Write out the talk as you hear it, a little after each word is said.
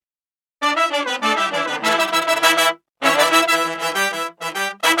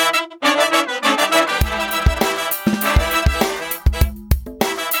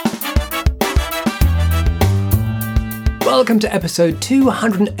welcome to episode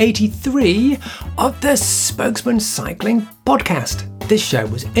 283 of the Spokesman Cycling Podcast. This show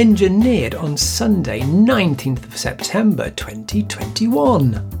was engineered on Sunday, 19th of September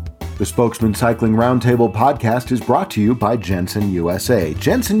 2021. The Spokesman Cycling Roundtable podcast is brought to you by Jensen USA.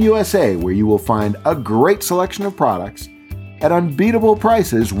 Jensen USA, where you will find a great selection of products at unbeatable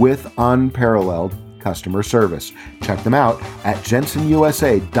prices with unparalleled customer service. Check them out at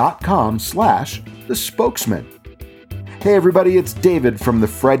jensenusa.com/thespokesman. Hey everybody, it's David from the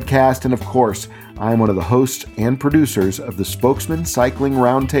Fredcast, and of course, I'm one of the hosts and producers of the Spokesman Cycling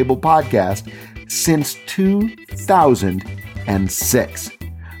Roundtable podcast since 2006.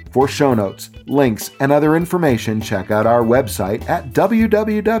 For show notes, links, and other information, check out our website at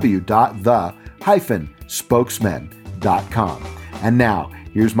www.the-spokesman.com. And now,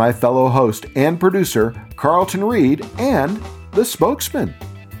 here's my fellow host and producer, Carlton Reed, and the Spokesman.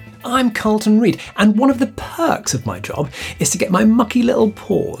 I'm Carlton Reed, and one of the perks of my job is to get my mucky little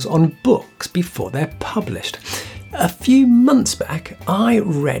paws on books before they're published. A few months back, I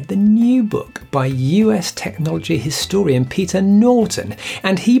read the new book by US technology historian Peter Norton,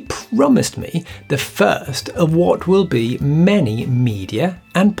 and he promised me the first of what will be many media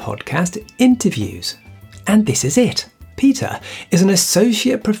and podcast interviews. And this is it. Peter is an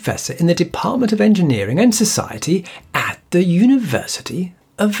associate professor in the Department of Engineering and Society at the University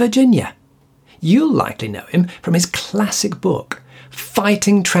of Virginia. You'll likely know him from his classic book,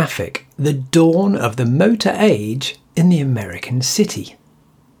 Fighting Traffic: The Dawn of the Motor Age in the American City.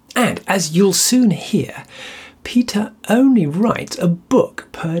 And as you'll soon hear, Peter only writes a book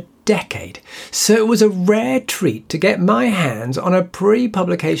per decade, so it was a rare treat to get my hands on a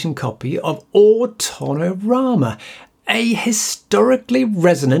pre-publication copy of Autonorama, a historically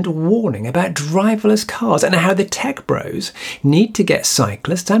resonant warning about driverless cars and how the tech bros need to get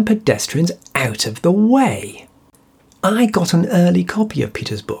cyclists and pedestrians out of the way. I got an early copy of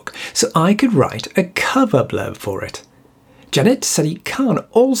Peter's book so I could write a cover blurb for it. Janet Sadiq-Khan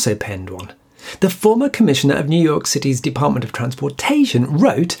also penned one. The former commissioner of New York City's Department of Transportation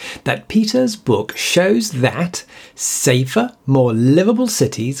wrote that Peter's book shows that safer, more livable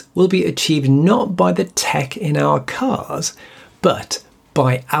cities will be achieved not by the tech in our cars, but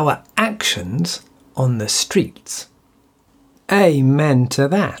by our actions on the streets. Amen to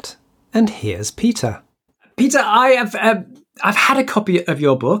that. And here's Peter. Peter, I've had a copy of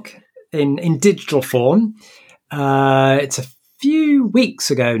your book in digital form. It's a few weeks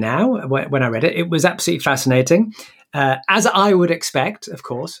ago now when I read it. It was absolutely fascinating, as I would expect, of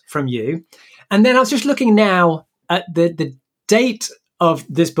course, from you. And then I was just looking now at the date of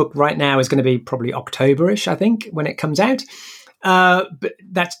this book right now is going to be probably October-ish, I think, when it comes out. But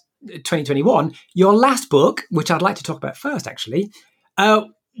that's 2021. Your last book, which I'd like to talk about first, actually,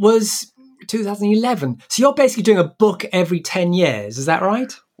 was 2011. So you're basically doing a book every 10 years. Is that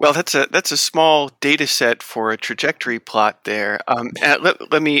right? Well, that's a small data set for a trajectory plot there.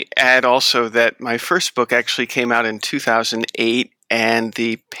 Let me add also that my first book actually came out in 2008, and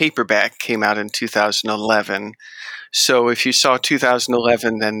the paperback came out in 2011. So if you saw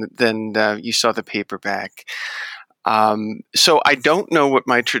 2011, then you saw the paperback. So I don't know what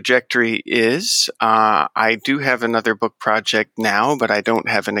my trajectory is. I do have another book project now, but I don't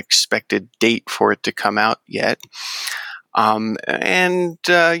have an expected date for it to come out yet. Since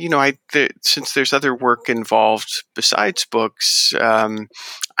there's other work involved besides books, I'm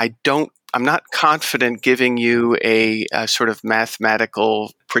not confident giving you a sort of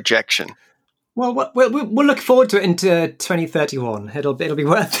mathematical projection. Well, we'll look forward to it into 2031. It'll be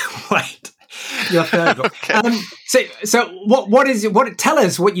worth the wait. Your third book. Okay. So what? Tell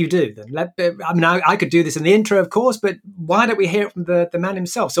us what you do then. I could do this in the intro, of course, but why don't we hear it from the man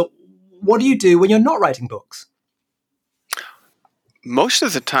himself? So, what do you do when you're not writing books? Most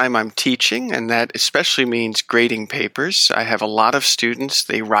of the time I'm teaching, and that especially means grading papers. I have a lot of students,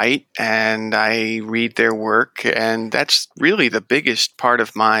 they write, and I read their work, and that's really the biggest part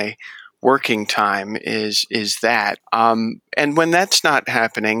of my working time is that. And when that's not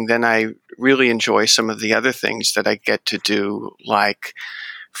happening, then I really enjoy some of the other things that I get to do, like,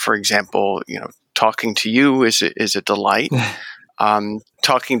 for example, talking to you is a delight.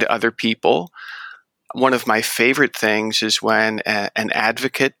 Talking to other people. One of my favorite things is when an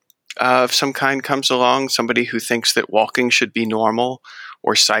advocate of some kind comes along, somebody who thinks that walking should be normal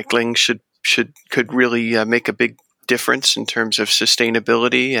or cycling could really make a big difference in terms of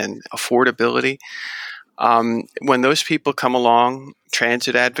sustainability and affordability. When those people come along,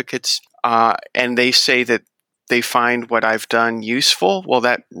 transit advocates, and they say that they find what I've done useful, well,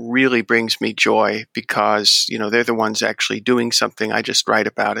 that really brings me joy because, they're the ones actually doing something. I just write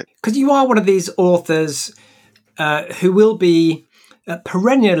about it. Because you are one of these authors who will be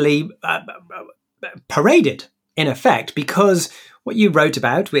perennially paraded, in effect, because what you wrote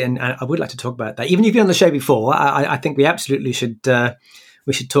about, and I would like to talk about that. Even if you've been on the show before, I think we absolutely should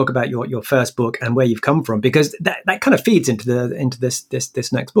we should talk about your first book and where you've come from, because that kind of feeds into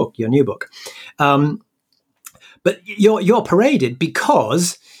this next book, your new book. But you're paraded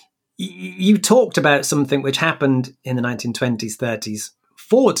because you talked about something which happened in the 1920s, 30s,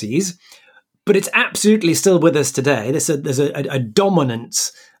 40s, but it's absolutely still with us today. There's a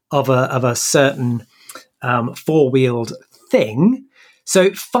dominance of a certain four-wheeled thing.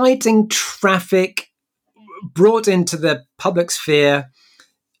 So fighting traffic brought into the public sphere,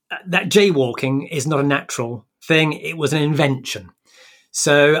 that jaywalking is not a natural thing. It was an invention.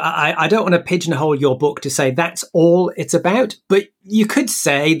 So I don't want to pigeonhole your book to say that's all it's about, but you could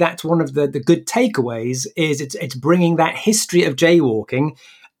say that's one of the good takeaways is it's bringing that history of jaywalking,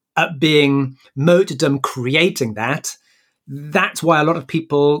 being motordom, creating that. That's why a lot of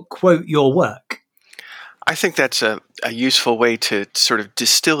people quote your work. I think that's a useful way to sort of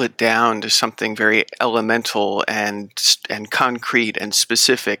distill it down to something very elemental and concrete and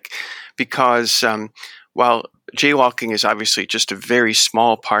specific, because while jaywalking is obviously just a very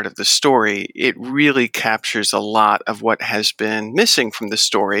small part of the story, it really captures a lot of what has been missing from the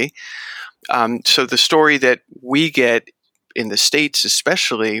story. So the story that we get in the States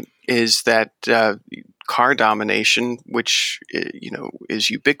especially is that car domination, which is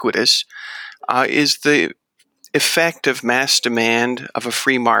ubiquitous, is the effect of mass demand, of a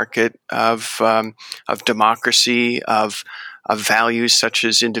free market, of democracy, of values such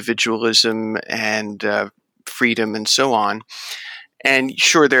as individualism and freedom and so on. And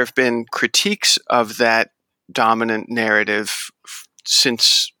sure, there have been critiques of that dominant narrative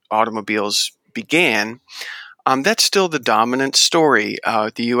since automobiles began. That's still the dominant story.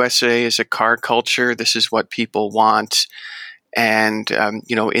 The USA is a car culture. This is what people want. And,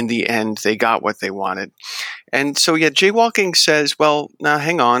 in the end, they got what they wanted. And so, yeah, jaywalking says, well, now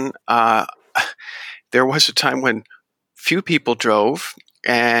hang on. There was a time when few people drove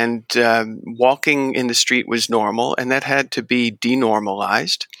and walking in the street was normal, and that had to be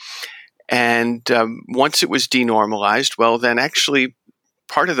denormalized. And once it was denormalized, well, then actually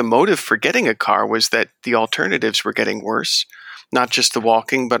part of the motive for getting a car was that the alternatives were getting worse, not just the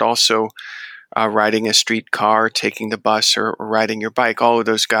walking, but also riding a streetcar, taking the bus, or riding your bike. All of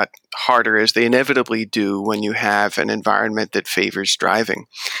those got harder, as they inevitably do when you have an environment that favors driving.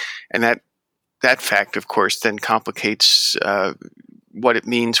 And that fact, of course, then complicates what it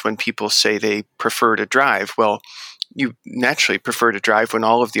means when people say they prefer to drive. Well, you naturally prefer to drive when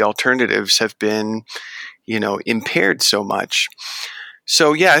all of the alternatives have been, impaired so much.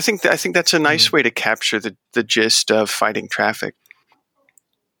 So, yeah, I think that's a nice way to capture the gist of fighting traffic.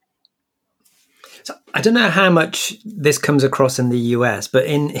 So I don't know how much this comes across in the US, but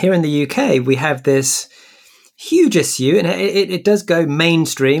here in the UK, we have this huge issue, and it does go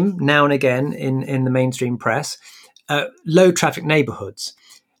mainstream now and again in the mainstream press, low traffic neighborhoods.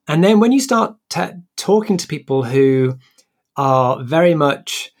 And then when you start talking to people who are very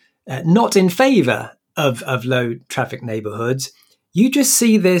much not in favor of low traffic neighborhoods, you just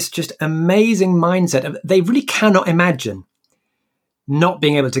see this just amazing mindset of they really cannot imagine not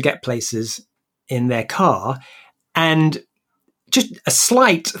being able to get places in their car. And just a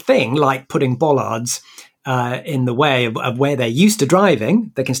slight thing like putting bollards in the way of where they're used to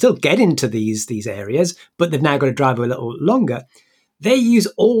driving, they can still get into these areas, but they've now got to drive a little longer. They use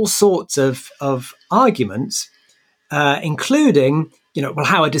all sorts of arguments, including, well,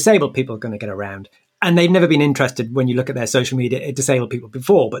 how are disabled people going to get around? And they've never been interested, when you look at their social media, in disabled people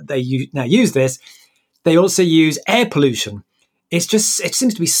before, but they now use this. They also use air pollution. It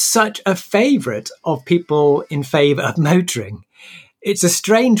seems to be such a favorite of people in favor of motoring. It's a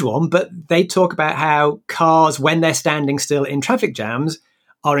strange one, but they talk about how cars, when they're standing still in traffic jams,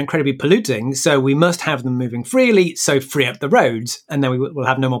 are incredibly polluting. So we must have them moving freely, so free up the roads, and then we will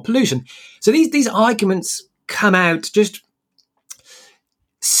have no more pollution. So these arguments come out just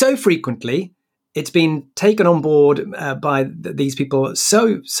so frequently. It's been taken on board by these people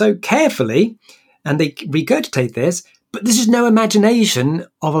so carefully, and they regurgitate this. But there's just no imagination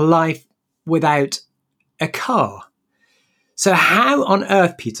of a life without a car. So how on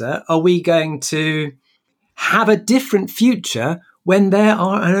earth, Peter, are we going to have a different future when there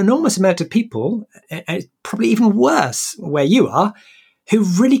are an enormous amount of people, probably even worse where you are, who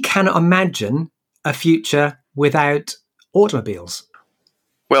really cannot imagine a future without automobiles?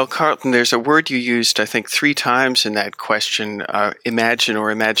 Well, Carlton, there's a word you used, I think, 3 times in that question, imagine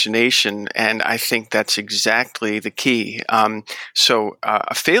or imagination, and I think that's exactly the key. So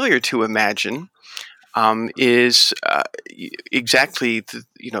a failure to imagine is exactly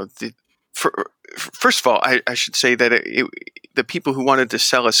first of all, I should say that the people who wanted to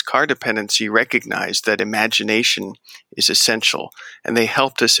sell us car dependency recognized that imagination is essential, and they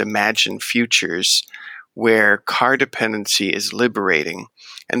helped us imagine futures where car dependency is liberating,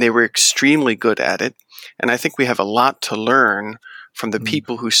 and they were extremely good at it. And I think we have a lot to learn from the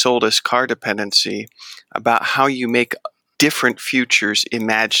people who sold us car dependency about how you make different futures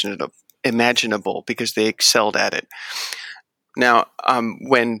imaginable, because they excelled at it. Now,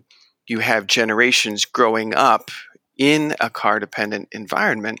 when you have generations growing up in a car-dependent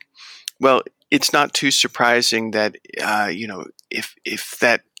environment, well, it's not too surprising that if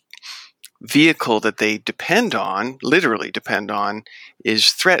that vehicle that they literally depend on,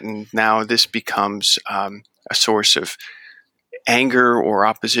 is threatened. Now, this becomes a source of anger or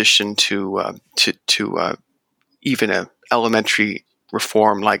opposition to even a elementary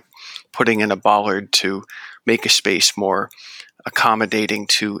reform like putting in a bollard to make a space more accommodating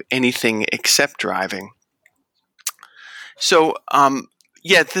to anything except driving. So,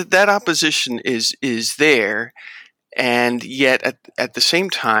 that opposition is there, and yet at the same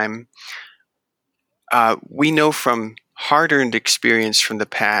time, we know from hard-earned experience from the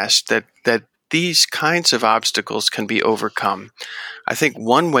past that these kinds of obstacles can be overcome. I think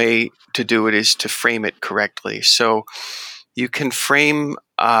one way to do it is to frame it correctly. So you can frame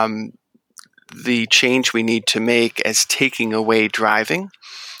the change we need to make as taking away driving,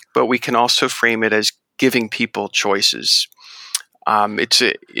 but we can also frame it as giving people choices. It's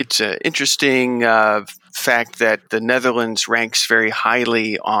an interesting fact that the Netherlands ranks very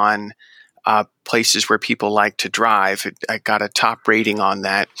highly on places where people like to drive. I got a top rating on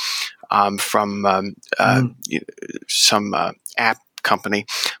that from some app company.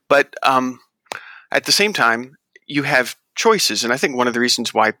 But at the same time, you have choices. And I think one of the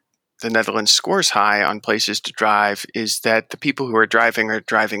reasons why the Netherlands scores high on places to drive is that the people who are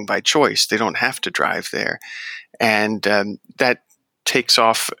driving by choice. They don't have to drive there. And that takes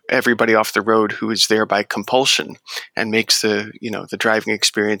everybody off the road who is there by compulsion and makes the driving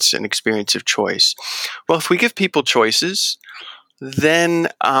experience an experience of choice. Well, if we give people choices, then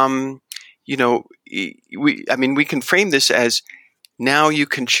we can frame this as, now you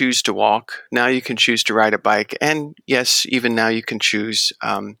can choose to walk, now you can choose to ride a bike, and yes, even now you can choose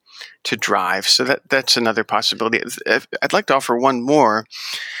to drive. So that's another possibility. I'd like to offer one more,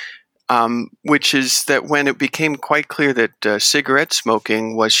 which is that when it became quite clear that cigarette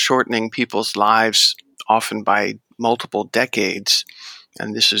smoking was shortening people's lives, often by multiple decades,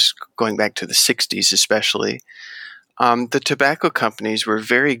 and this is going back to the 60s especially, the tobacco companies were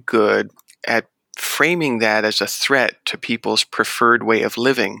very good at framing that as a threat to people's preferred way of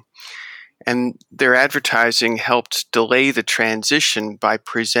living. And their advertising helped delay the transition by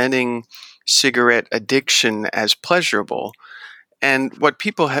presenting cigarette addiction as pleasurable. And what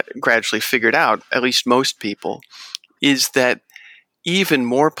people gradually figured out, at least most people, is that even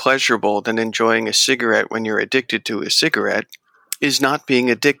more pleasurable than enjoying a cigarette when you're addicted to a cigarette is not being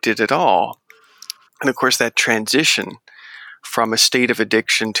addicted at all. And of course, that transition from a state of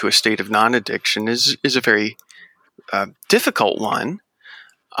addiction to a state of non-addiction is a very difficult one.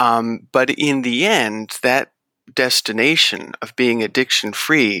 But in the end, that destination of being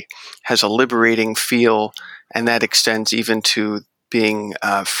addiction-free has a liberating feel, and that extends even to being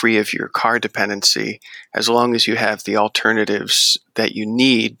free of your car dependency, as long as you have the alternatives that you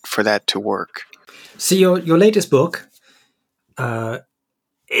need for that to work. So your latest book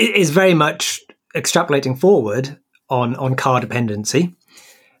is very much extrapolating forward on car dependency.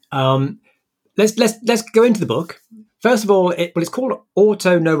 Let's go into the book. First of all, it's called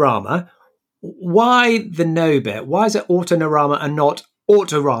Autonorama. Why the no bit? Why is it Autonorama and not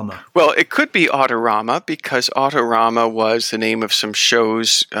Autorama? Well, it could be Autorama because Autorama was the name of some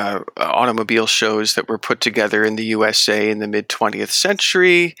shows, automobile shows that were put together in the USA in the mid-20th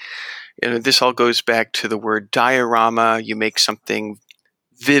century. This all goes back to the word diorama. You make something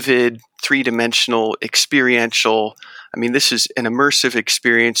vivid, three-dimensional, experiential. I mean, this is an immersive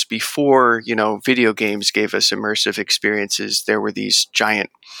experience before, video games gave us immersive experiences. There were these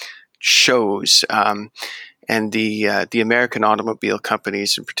giant shows, and the American automobile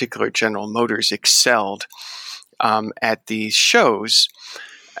companies, in particular General Motors, excelled at these shows.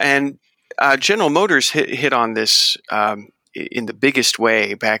 And General Motors hit on this in the biggest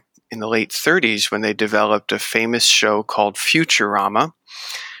way back in the late 30s when they developed a famous show called Futurama,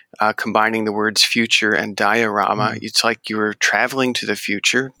 combining the words future and diorama. It's like you were traveling to the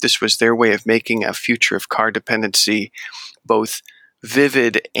future. This was their way of making a future of car dependency both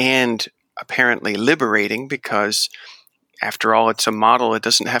vivid and apparently liberating, because after all, it's a model. It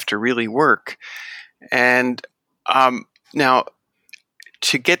doesn't have to really work. And now,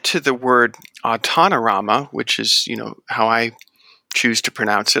 to get to the word Autonorama, which is, how I choose to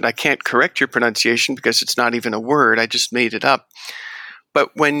pronounce it, I can't correct your pronunciation because it's not even a word. I just made it up.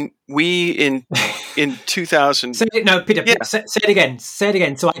 But when we in 2000, No, Peter, yeah, say it again. Say it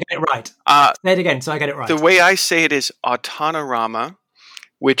again so I get it right. Say it again so I get it right. The way I say it is Autonorama,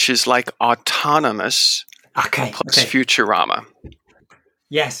 which is like autonomous plus Futurama.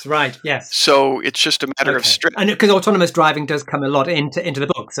 Yes, right, yes. So it's just a matter of strength. And because autonomous driving does come a lot into the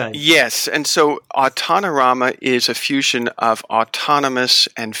book. So yes, and so Autonorama is a fusion of autonomous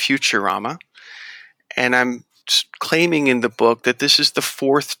and Futurama. And I'm claiming in the book that this is the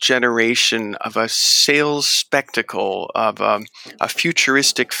fourth generation of a sales spectacle, of a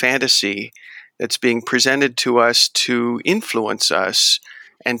futuristic fantasy that's being presented to us to influence us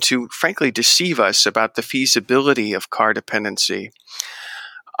and to, frankly, deceive us about the feasibility of car dependency.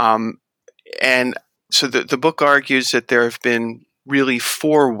 And so the book argues that there have been really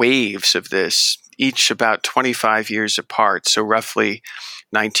four waves of this, each about 25 years apart. So roughly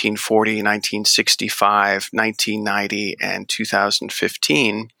 1940, 1965, 1990, and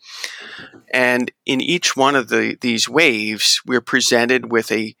 2015. And in each one of these waves, we're presented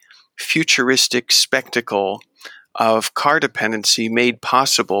with a futuristic spectacle of car dependency made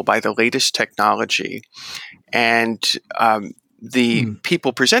possible by the latest technology. And the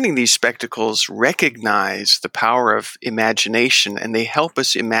people presenting these spectacles recognize the power of imagination, and they help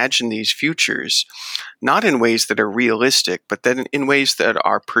us imagine these futures, not in ways that are realistic, but then in ways that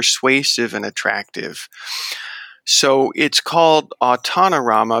are persuasive and attractive. So it's called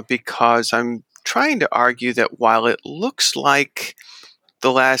Autonorama because I'm trying to argue that while it looks like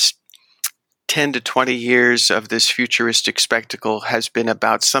the last 10 to 20 years of this futuristic spectacle has been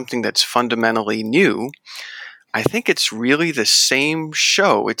about something that's fundamentally new, I think it's really the same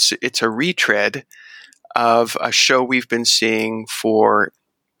show. It's a retread of a show we've been seeing for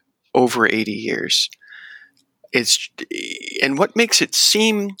over 80 years. And what makes it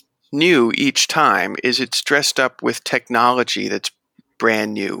seem new each time is it's dressed up with technology that's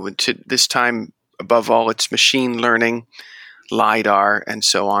brand new. And this time, above all, it's machine learning, LiDAR, and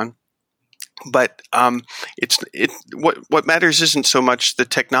so on. But what matters isn't so much the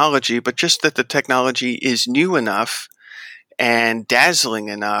technology, but just that the technology is new enough and dazzling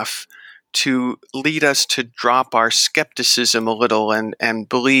enough to lead us to drop our skepticism a little and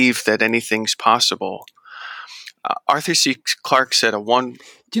believe that anything's possible. Arthur C. Clarke said Do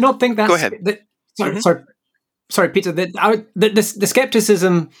you not think that's... Go ahead. Sorry, Peter. The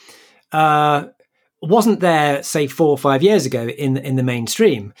skepticism wasn't there, say, 4 or 5 years ago in the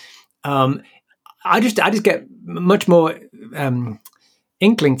mainstream. I just get much more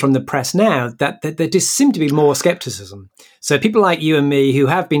inkling from the press now that there just seem to be more skepticism. So people like you and me who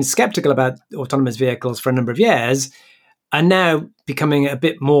have been skeptical about autonomous vehicles for a number of years are now becoming a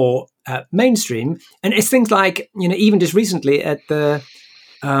bit more mainstream. And it's things like, even just recently at the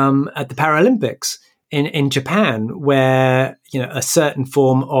Paralympics in Japan, where a certain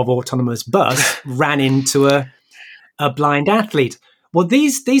form of autonomous bus ran into a blind athlete. Well,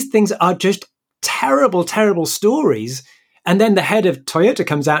 these things are just terrible, terrible stories. And then the head of Toyota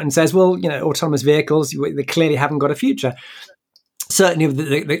comes out and says, well, autonomous vehicles, they clearly haven't got a future, certainly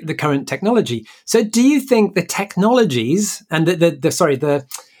with the current technology. So do you think the technologies and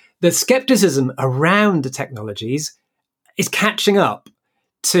the skepticism around the technologies is catching up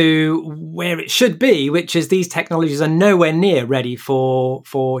to where it should be, which is these technologies are nowhere near ready for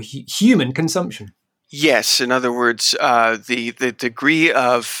human consumption? Yes. In other words, the degree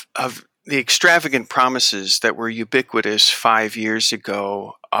of the extravagant promises that were ubiquitous 5 years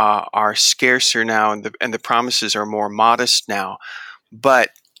ago are scarcer now, and the promises are more modest now.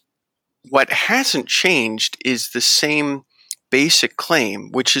 But what hasn't changed is the same basic claim,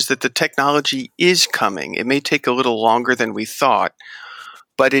 which is that the technology is coming. It may take a little longer than we thought,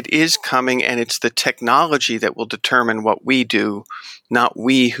 but it is coming, and it's the technology that will determine what we do, not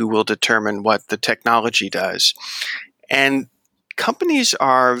we who will determine what the technology does. And companies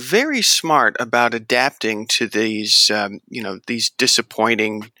are very smart about adapting to these, these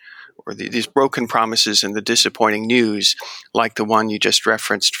disappointing or these broken promises and the disappointing news, like the one you just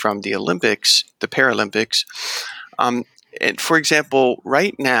referenced from the Olympics, the Paralympics. And for example,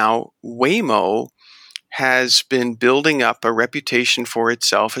 right now, Waymo has been building up a reputation for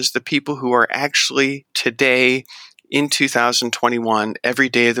itself as the people who are actually today in 2021, every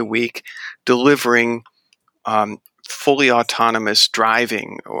day of the week, delivering fully autonomous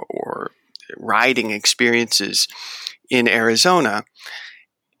driving or riding experiences in Arizona.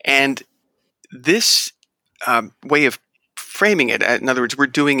 And this way of framing it, in other words, we're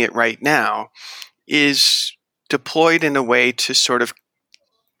doing it right now, is deployed in a way to sort of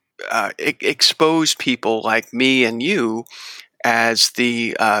expose people like me and you as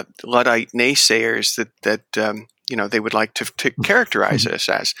the Luddite naysayers that they would like to characterize us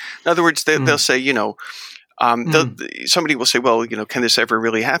as. In other words, they'll say, somebody will say, well, can this ever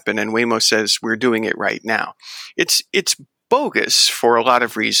really happen? And Waymo says, we're doing it right now. It's bogus for a lot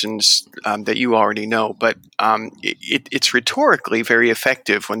of reasons that you already know, but it's rhetorically very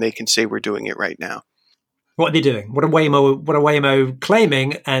effective when they can say we're doing it right now. What are they doing? What are Waymo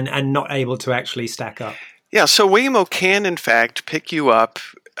claiming and not able to actually stack up? Yeah, so Waymo can, in fact, pick you up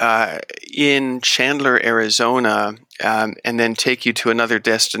in Chandler, Arizona, and then take you to another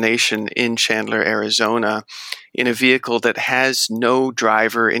destination in Chandler, Arizona, in a vehicle that has no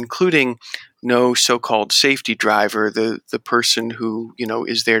driver, including no so-called safety driver, the person who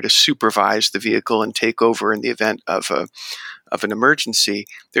is there to supervise the vehicle and take over in the event of an emergency.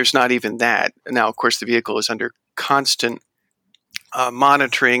 There's not even that. Now, of course, the vehicle is under constant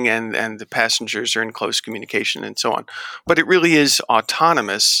monitoring, and the passengers are in close communication and so on. But it really is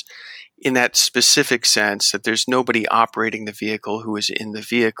autonomous in that specific sense that there's nobody operating the vehicle who is in the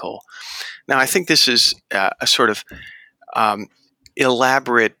vehicle. Now, I think this is a sort of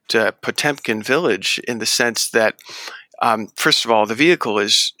elaborate Potemkin village in the sense that, first of all, the vehicle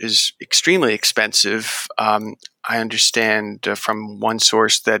is extremely expensive. I understand from one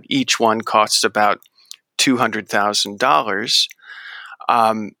source that each one costs about $200,000.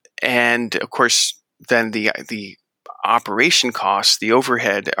 And of course, then the operation costs, the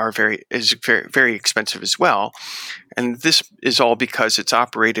overhead is very, very expensive as well. And this is all because it's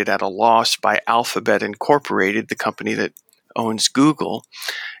operated at a loss by Alphabet Incorporated, the company that owns Google.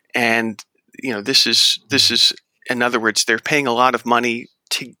 And this is in other words, they're paying a lot of money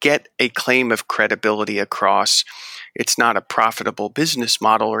to get a claim of credibility across. It's not a profitable business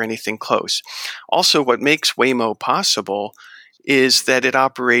model or anything close. Also, what makes Waymo possible is that it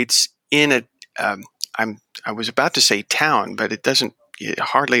operates in a I was about to say town, but it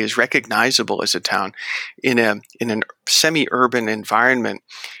hardly is recognizable as a town, in a semi-urban environment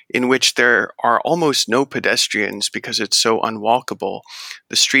in which there are almost no pedestrians because it's so unwalkable.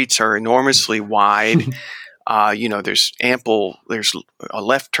 The streets are enormously wide. There's a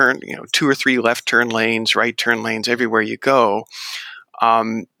left turn, 2 or 3 left turn lanes, right turn lanes everywhere you go.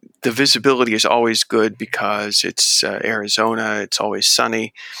 The visibility is always good because it's Arizona. It's always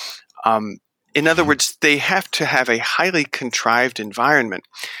sunny. In other words, they have to have a highly contrived environment.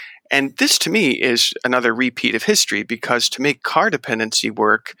 And this, to me, is another repeat of history, because to make car dependency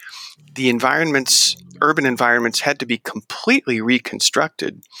work, the urban environments had to be completely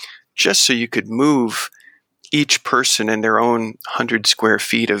reconstructed just so you could move each person in their own 100 square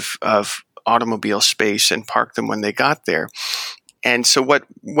feet of automobile space and park them when they got there. And so what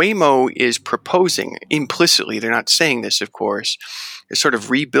Waymo is proposing, implicitly, they're not saying this, of course, is sort of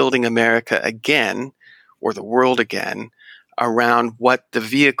rebuilding America again, or the world again, around what the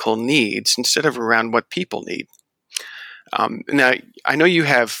vehicle needs instead of around what people need. Now, I know you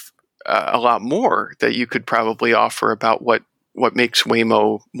have a lot more that you could probably offer about what makes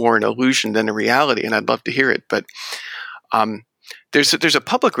Waymo more an illusion than a reality, and I'd love to hear it. But there's a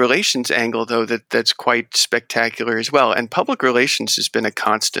public relations angle, though, that's quite spectacular as well. And public relations has been a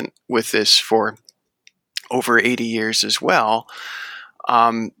constant with this for over 80 years as well.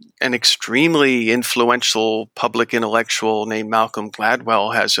 An extremely influential public intellectual named Malcolm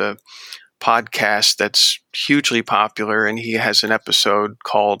Gladwell has a podcast that's hugely popular, and he has an episode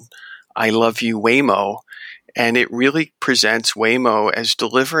called I Love You, Waymo. And it really presents Waymo as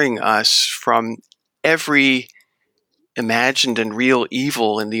delivering us from every imagined and real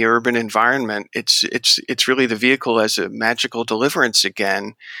evil in the urban environment. It's really the vehicle as a magical deliverance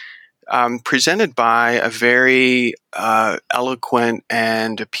again, presented by a very eloquent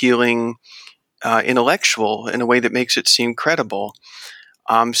and appealing intellectual in a way that makes it seem credible.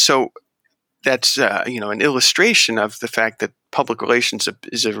 So that's an illustration of the fact that public relations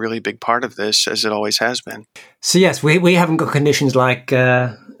is a really big part of this, as it always has been. So yes, we haven't got conditions like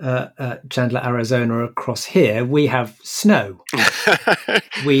Chandler, Arizona, or across here. We have snow.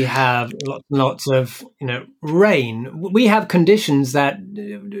 We have lots of rain. We have conditions that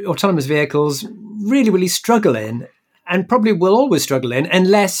autonomous vehicles really, really struggle in, and probably will always struggle in,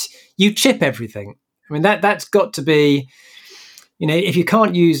 unless you chip everything. I mean, that's got to be. If you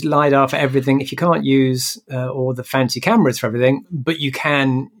can't use LiDAR for everything, if you can't use all the fancy cameras for everything, but you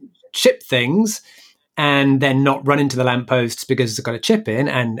can chip things and then not run into the lampposts because it's got a chip in,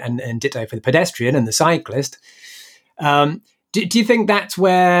 and ditto for the pedestrian and the cyclist. Do you think that's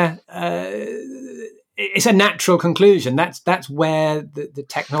where it's a natural conclusion. That's where the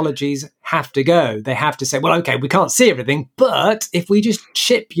technologies have to go. They have to say, well, okay, we can't see everything, but if we just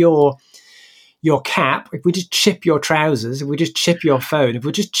chip your cap, if we just chip your trousers, if we just chip your phone, if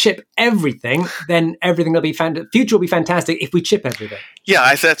we just chip everything, then everything will be future will be fantastic if we chip everything.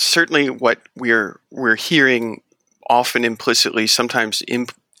 Yeah, that's certainly what we're hearing, often implicitly, sometimes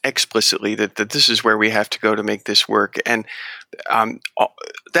explicitly, that this is where we have to go to make this work. And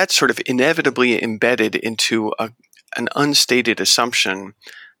that's sort of inevitably embedded into an unstated assumption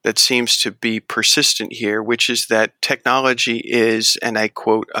that seems to be persistent here, which is that technology is, and I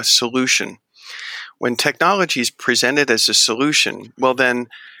quote, a solution. When technology is presented as a solution, well, then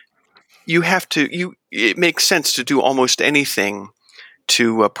it makes sense to do almost anything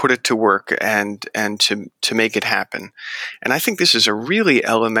to put it to work and to make it happen. And I think this is a really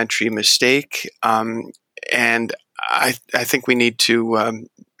elementary mistake, and I think we need to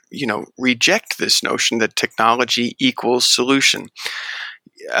reject this notion that technology equals solution.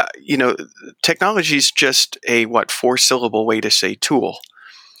 Technology is just a 4-syllable way to say tool.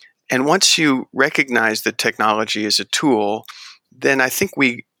 And once you recognize that technology is a tool, then I think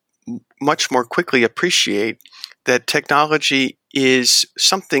we much more quickly appreciate that technology is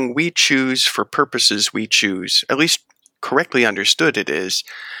something we choose for purposes we choose, at least correctly understood it is.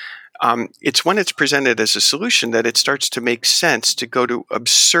 It's when it's presented as a solution that it starts to make sense to go to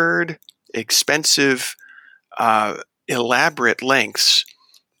absurd, expensive, elaborate lengths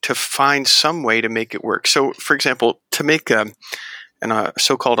to find some way to make it work. So, for example, to make a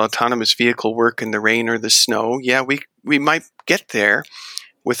so-called autonomous vehicle work in the rain or the snow, yeah, we might get there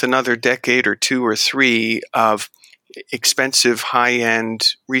with another decade or 2 or 3 of expensive,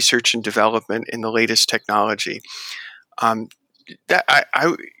 high-end research and development in the latest technology. I'm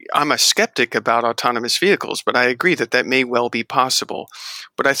a skeptic about autonomous vehicles, but I agree that may well be possible.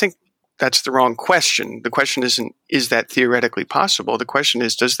 But I think that's the wrong question. The question isn't, is that theoretically possible? The question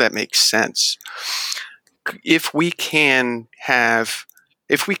is, does that make sense? If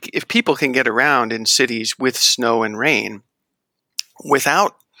people can get around in cities with snow and rain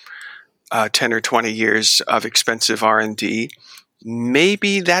without 10 or 20 years of expensive R&D,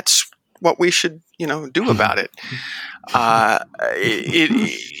 maybe that's what we should, do about it. I'm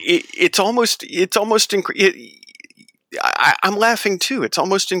laughing too. It's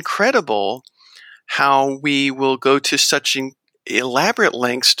almost incredible how we will go to such elaborate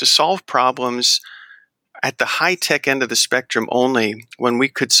lengths to solve problems at the high-tech end of the spectrum only when we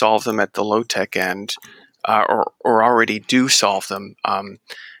could solve them at the low-tech end, or already do solve them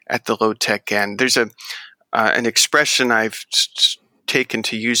at the low-tech end. There's an expression I've taken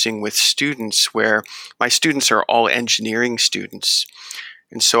to using with students where my students are all engineering students.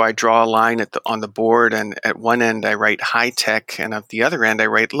 And so I draw a line on the board, and at one end I write high-tech, and at the other end I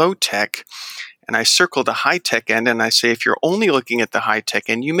write low-tech. And I circle the high-tech end, and I say, if you're only looking at the high-tech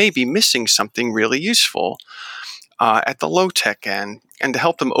end, you may be missing something really useful at the low-tech end. And to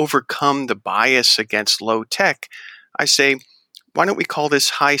help them overcome the bias against low-tech, I say, why don't we call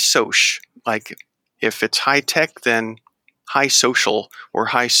this high-soc? Like, if it's high-tech, then high-social or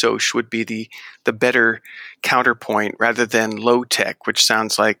high-soc would be the better counterpoint rather than low-tech, which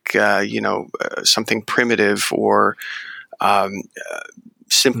sounds like something primitive or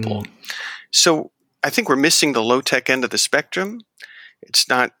simple. So I think we're missing the low-tech end of the spectrum. It's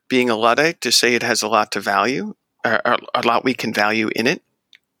not being a Luddite to say it has a lot to value, or a lot we can value in it.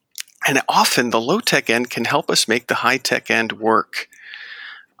 And often the low-tech end can help us make the high-tech end work.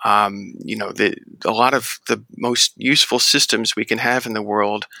 A lot of the most useful systems we can have in the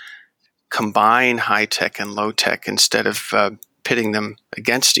world combine high-tech and low-tech instead of pitting them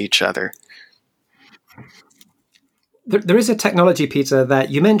against each other. There is a technology, Peter, that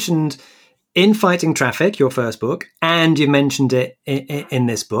you mentioned in Fighting Traffic, your first book, and you mentioned it in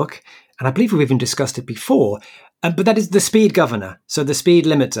this book, and I believe we've even discussed it before, but that is the speed governor, so the speed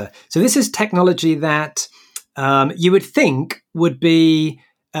limiter. So this is technology that you would think would be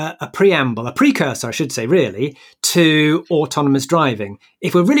a precursor, I should say, really, to autonomous driving.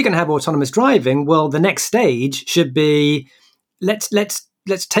 If we're really going to have autonomous driving, well, the next stage should be let's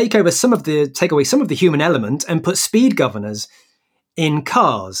take away some of the human element and put speed governors in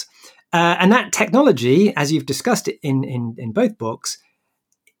cars. And that technology, as you've discussed it in both books,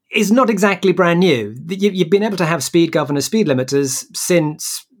 is not exactly brand new. You've been able to have speed governors, speed limiters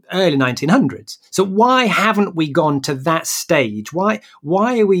since early 1900s. So why haven't we gone to that stage? Why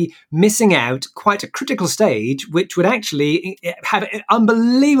are we missing out quite a critical stage, which would actually have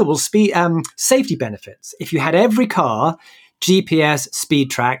unbelievable safety benefits if you had every car GPS speed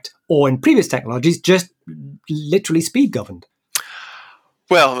tracked, or in previous technologies, just literally speed governed?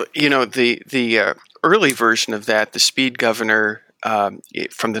 Well, the early version of that, the speed governor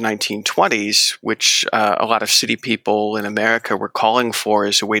from the 1920s, which a lot of city people in America were calling for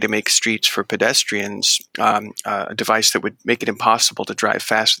as a way to make streets for pedestrians, a device that would make it impossible to drive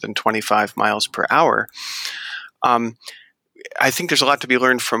faster than 25 miles per hour. I think there's a lot to be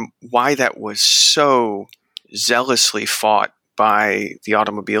learned from why that was so zealously fought by the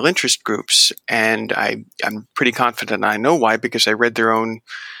automobile interest groups. And I'm pretty confident I know why, because I read their own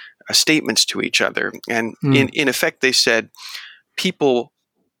statements to each other. And in effect, they said people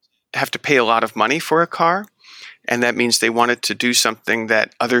have to pay a lot of money for a car, and that means they wanted to do something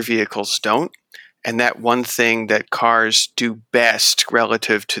that other vehicles don't. And that one thing that cars do best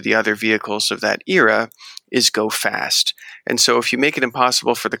relative to the other vehicles of that era is go fast. And so if you make it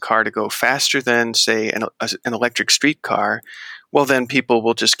impossible for the car to go faster than, say, an electric streetcar, well, then people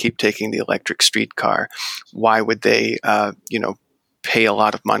will just keep taking the electric streetcar. Why would they, pay a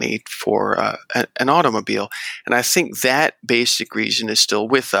lot of money for an automobile? And I think that basic reason is still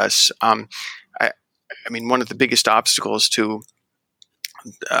with us. I mean, one of the biggest obstacles to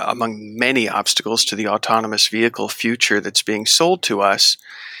among many obstacles to the autonomous vehicle future that's being sold to us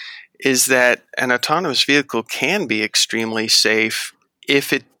is that an autonomous vehicle can be extremely safe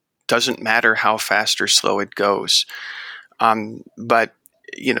if it doesn't matter how fast or slow it goes. But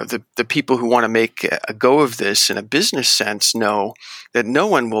the people who want to make a go of this in a business sense know that no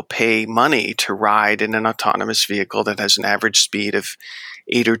one will pay money to ride in an autonomous vehicle that has an average speed of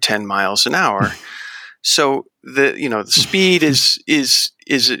 8 or 10 miles an hour. So the speed is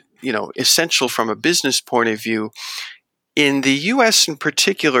essential from a business point of view. In the U.S. in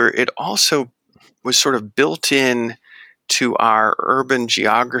particular, it also was sort of built in to our urban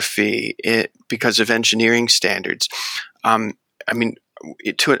geography because of engineering standards.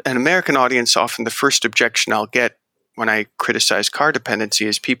 To an American audience, often the first objection I'll get when I criticize car dependency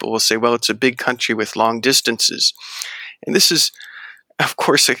is people will say, well, it's a big country with long distances. And this is, of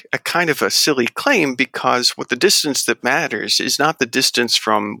course, a kind of a silly claim, because what the distance that matters is not the distance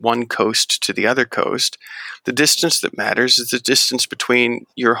from one coast to the other coast. The distance that matters is the distance between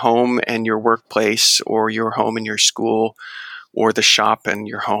your home and your workplace, or your home and your school, or the shop and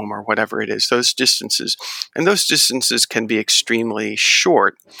your home, or whatever it is, those distances. And those distances can be extremely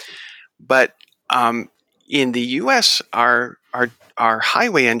short. But in the U.S., our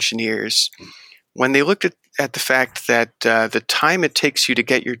highway engineers, when they looked at the fact that the time it takes you to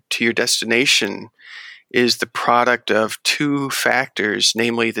get to your destination is the product of two factors,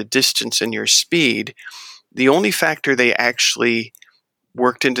 namely the distance and your speed, the only factor they actually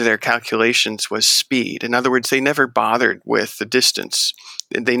worked into their calculations was speed. In other words, they never bothered with the distance.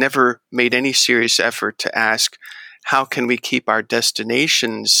 They never made any serious effort to ask, how can we keep our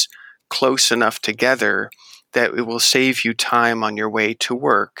destinations close enough together that it will save you time on your way to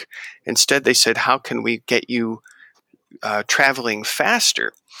work? Instead, they said, how can we get you traveling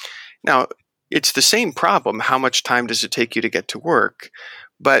faster? Now, it's the same problem. How much time does it take you to get to work?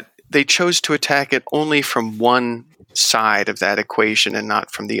 But they chose to attack it only from one side of that equation and not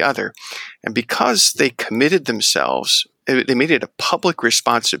from the other. And because they committed themselves, they made it a public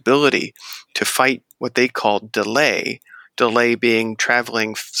responsibility to fight what they called delay being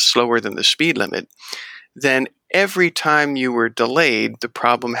traveling slower than the speed limit, then every time you were delayed, the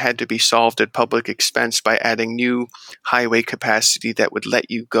problem had to be solved at public expense by adding new highway capacity that would let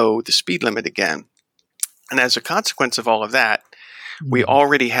you go the speed limit again. And as a consequence of all of that, we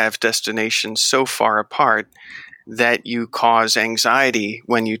already have destinations so far apart that you cause anxiety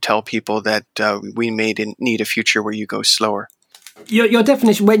when you tell people that we may need a future where you go slower. Your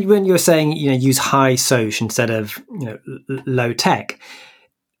definition, when you're saying use high soch instead of low tech,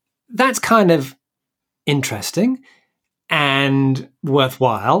 that's kind of interesting and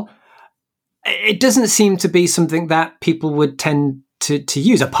worthwhile. It doesn't seem to be something that people would tend to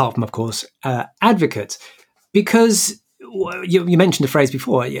use, apart from, of course, advocates, because you mentioned a phrase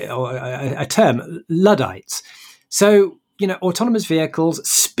before, or a term, Luddites. So, autonomous vehicles,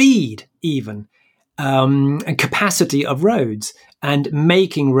 speed even, and capacity of roads, and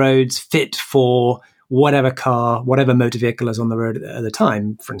making roads fit for whatever car, whatever motor vehicle is on the road at the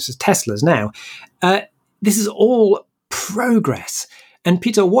time, for instance, Teslas now. This is all progress. And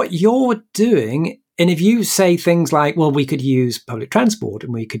Peter, what you're doing, and if you say things like, well, we could use public transport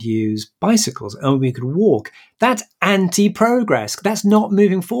and we could use bicycles and we could walk, that's anti-progress. That's not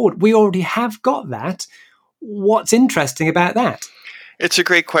moving forward. We already have got that. What's interesting about that? It's a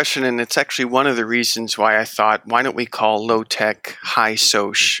great question, and it's actually one of the reasons why I thought, why don't we call low-tech high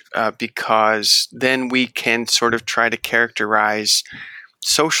soch? Because then we can sort of try to characterize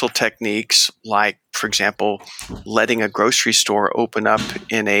social techniques like, for example, letting a grocery store open up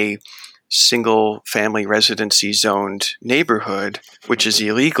in a single family residency zoned neighborhood, which is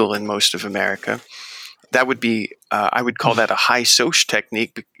illegal in most of America. That would be, I would call that a high soch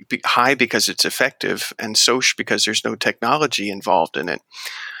technique, high because it's effective and soch because there's no technology involved in it.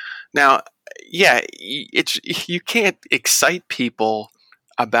 Now, yeah, you can't excite people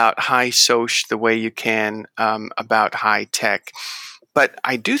about high soch the way you can about high tech, but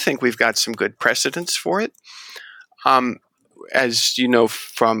I do think we've got some good precedents for it. As you know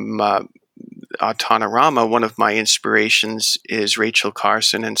from Autonorama, one of my inspirations is Rachel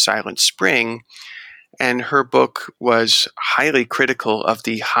Carson and Silent Spring, and her book was highly critical of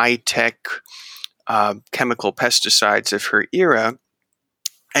the high-tech chemical pesticides of her era,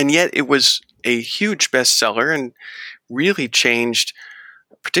 and yet it was a huge bestseller and really changed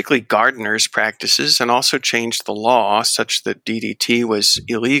particularly gardeners' practices and also changed the law such that DDT was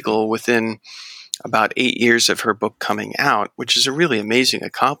illegal within about 8 years of her book coming out, which is a really amazing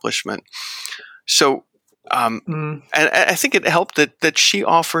accomplishment. So, and I think it helped that she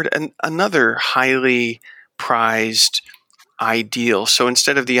offered another highly prized ideal. So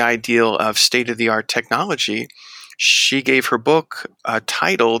instead of the ideal of state-of-the-art technology, she gave her book a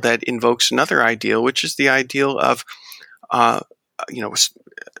title that invokes another ideal, which is the ideal of,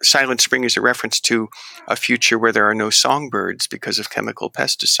 Silent Spring is a reference to a future where there are no songbirds because of chemical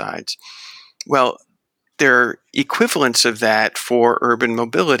pesticides. Well, there are equivalents of that for urban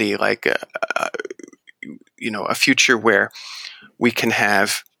mobility, like a future where we can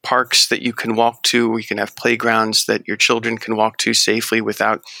have parks that you can walk to, we can have playgrounds that your children can walk to safely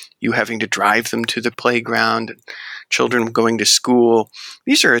without you having to drive them to the playground, children going to school.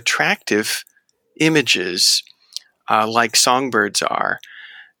 These are attractive images, like songbirds are,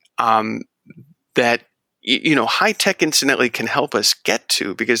 that high tech incidentally can help us get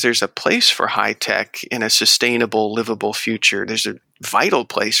to, because there's a place for high tech in a sustainable, livable future. There's a vital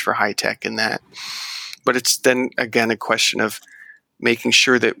place for high tech in that. But it's then again a question of making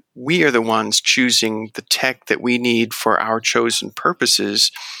sure that we are the ones choosing the tech that we need for our chosen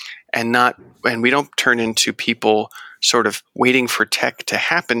purposes, and we don't turn into people sort of waiting for tech to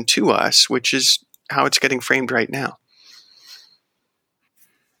happen to us, which is how it's getting framed right now.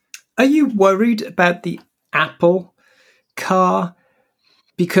 Are you worried about the Apple car?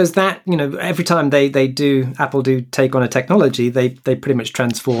 Because that, every time Apple do take on a technology, they pretty much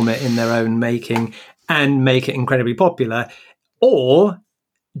transform it in their own making and make it incredibly popular. Or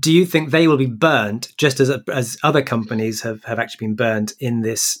do you think they will be burnt just as other companies have actually been burnt in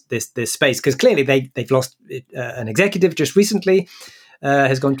this space? Because clearly they've lost an executive just recently,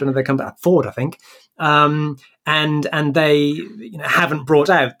 has gone to another company, Ford, I think, and they haven't brought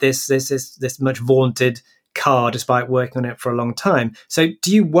out this much vaunted car despite working on it for a long time. So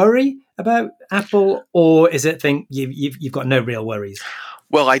do you worry about Apple, or is it you've got no real worries?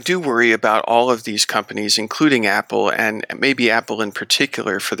 Well, I do worry about all of these companies, including Apple, and maybe Apple in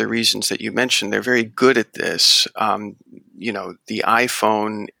particular, for the reasons that you mentioned. They're very good at this. The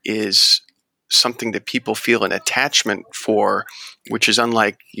iPhone is something that people feel an attachment for, which is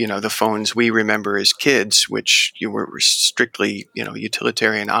unlike, the phones we remember as kids, which were strictly,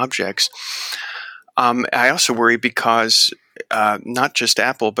 utilitarian objects. I also worry because not just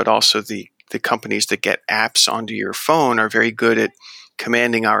Apple, but also the companies that get apps onto your phone are very good at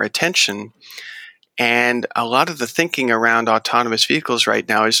commanding our attention. And a lot of the thinking around autonomous vehicles right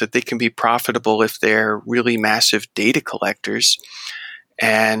now is that they can be profitable if they're really massive data collectors.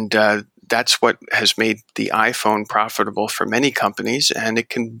 And that's what has made the iPhone profitable for many companies. And it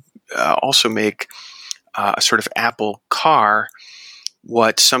can also make a sort of Apple car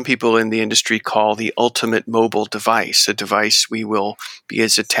what some people in the industry call the ultimate mobile device, a device we will be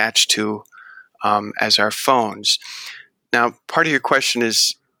as attached to as our phones. Now, part of your question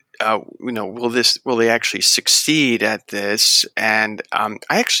is, will they actually succeed at this? And I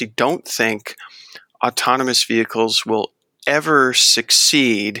actually don't think autonomous vehicles will ever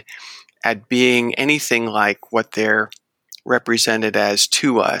succeed at being anything like what they're represented as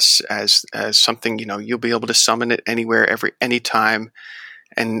to us, as something, you'll be able to summon it anywhere, anytime,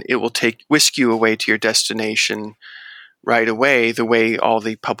 and it will whisk you away to your destination right away, the way all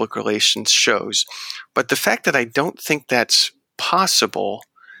the public relations shows. But the fact that I don't think that's possible,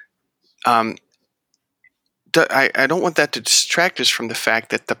 I don't want that to distract us from the fact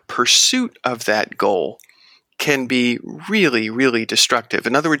that the pursuit of that goal can be really, really destructive.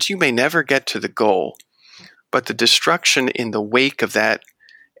 In other words, you may never get to the goal, but the destruction in the wake of that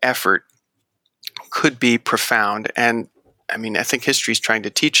effort could be profound. And I think history is trying to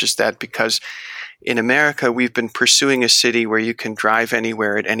teach us that, because in America, we've been pursuing a city where you can drive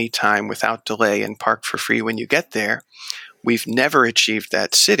anywhere at any time without delay and park for free when you get there. We've never achieved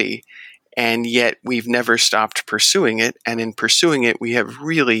that city. And yet we've never stopped pursuing it. And in pursuing it, we have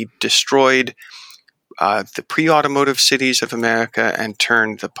really destroyed the pre-automotive cities of America and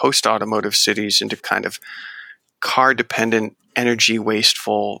turned the post-automotive cities into kind of car-dependent,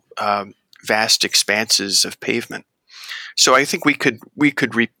 energy-wasteful, vast expanses of pavement. So I think we could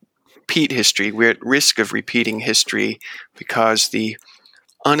repeat history. We're at risk of repeating history because the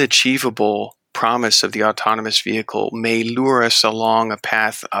unachievable promise of the autonomous vehicle may lure us along a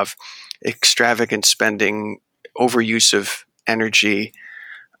path of extravagant spending, overuse of energy,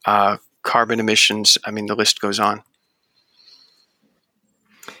 carbon emissions. I mean, the list goes on.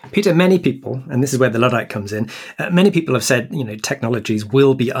 Peter, many people, and this is where the Luddite comes in, many people have said, technologies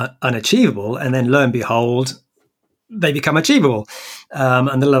will be unachievable, and then lo and behold, they become achievable.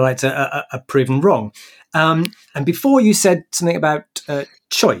 And the Luddites are proven wrong. And before you said something about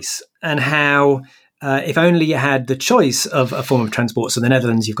choice and how if only you had the choice of a form of transport. So in the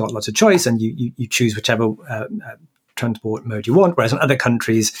Netherlands, you've got lots of choice and you choose whichever transport mode you want. Whereas in other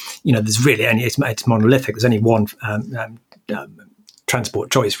countries, there's really only, it's monolithic. There's only one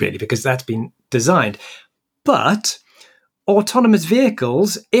transport choice really, because that's been designed. But autonomous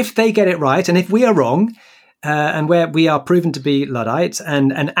vehicles, if they get it right, and if we are wrong, and where we are proven to be Luddites,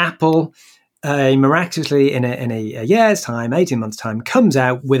 and Apple miraculously in a year's time, 18 months' time, comes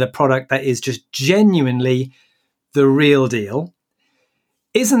out with a product that is just genuinely the real deal,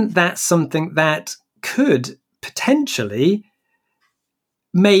 isn't that something that could potentially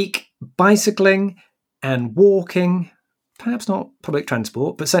make bicycling and walking, perhaps not public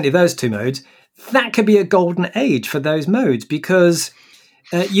transport, but certainly those two modes, that could be a golden age for those modes, because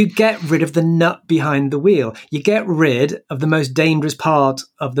you get rid of the nut behind the wheel. You get rid of the most dangerous part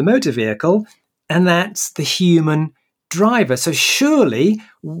of the motor vehicle, and that's the human driver. So surely,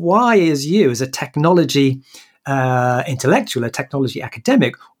 why is you, as a technology intellectual, a technology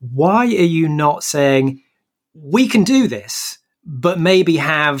academic, why are you not saying, we can do this, but maybe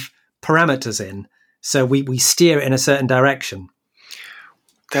have parameters in, so we steer it in a certain direction?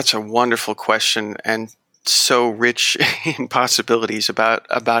 That's a wonderful question, and so rich in possibilities about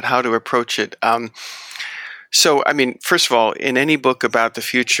how to approach it. So, I mean, first of all, in any book about the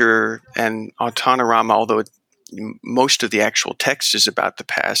future and Autonorama, although most of the actual text is about the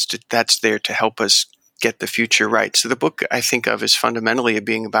past, that's there to help us get the future right. So the book I think of as fundamentally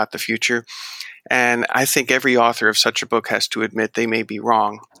being about the future. And I think every author of such a book has to admit they may be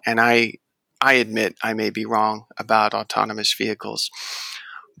wrong. And I admit I may be wrong about autonomous vehicles.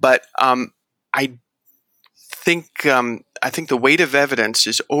 But I think the weight of evidence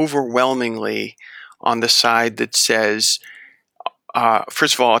is overwhelmingly on the side that says,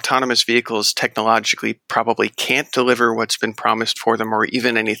 first of all, autonomous vehicles technologically probably can't deliver what's been promised for them, or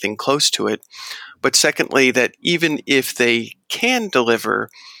even anything close to it. But secondly, that even if they can deliver,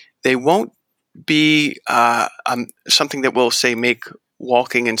 they won't be something that will, say, make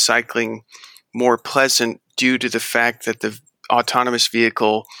walking and cycling more pleasant, due to the fact that the autonomous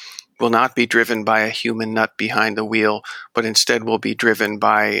vehicle will not be driven by a human nut behind the wheel, but instead will be driven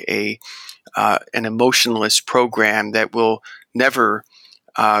by an emotionless program that will never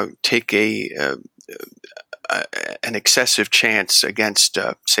take an excessive chance against,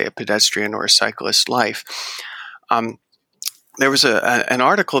 say, a pedestrian or a cyclist's life. There was an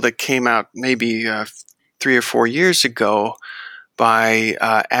article that came out maybe 3 or 4 years ago by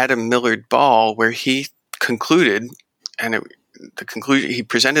Adam Millard Ball, where he concluded, and he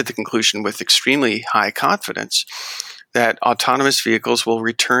presented the conclusion with extremely high confidence, that autonomous vehicles will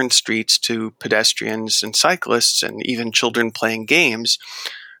return streets to pedestrians and cyclists and even children playing games,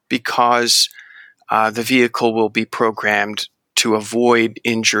 because the vehicle will be programmed to avoid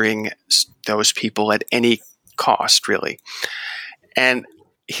injuring those people at any cost, really. And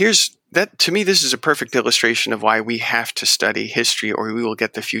to me, this is a perfect illustration of why we have to study history, or we will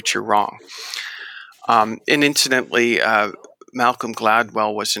get the future wrong. And incidentally, Malcolm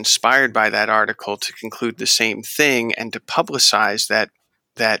Gladwell was inspired by that article to conclude the same thing and to publicize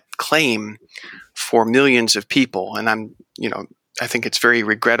that claim for millions of people. And I think it's very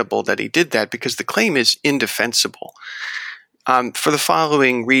regrettable that he did that, because the claim is indefensible. For the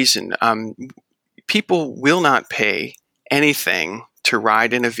following reason, people will not pay anything to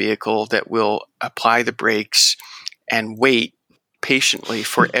ride in a vehicle that will apply the brakes and wait patiently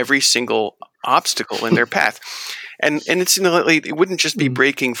for every single obstacle in their path. And incidentally, it wouldn't just be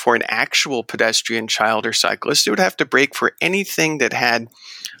braking for an actual pedestrian, child, or cyclist. It would have to brake for anything that had,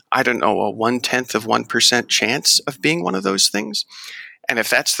 I don't know, a 0.1% chance of being one of those things. And if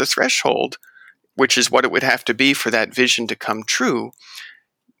that's the threshold, which is what it would have to be for that vision to come true,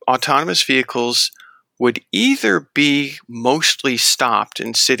 autonomous vehicles would either be mostly stopped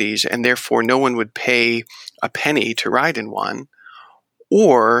in cities and therefore no one would pay a penny to ride in one,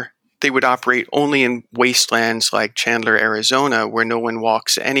 or they would operate only in wastelands like Chandler, Arizona, where no one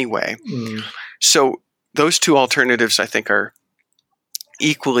walks anyway. So those two alternatives, I think, are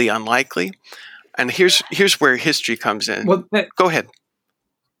equally unlikely. And here's where history comes in. Well, go ahead.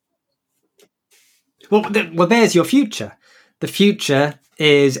 Well, there's your future. The future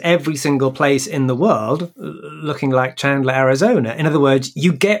is every single place in the world looking like Chandler, Arizona. In other words,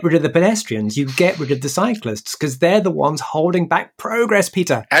 you get rid of the pedestrians, you get rid of the cyclists, because they're the ones holding back progress,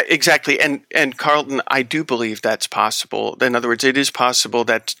 Peter. Exactly. And Carlton, I do believe that's possible. In other words, it is possible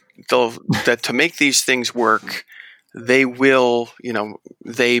that that to make these things work, they will,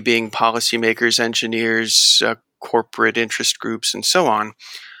 they being policymakers, engineers, corporate interest groups, and so on,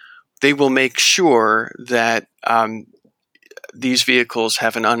 they will make sure that these vehicles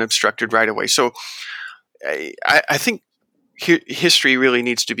have an unobstructed right-of-way. So I think history really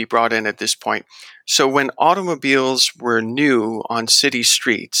needs to be brought in at this point. So when automobiles were new on city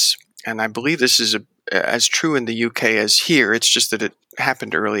streets, and I believe this is as true in the UK as here, it's just that it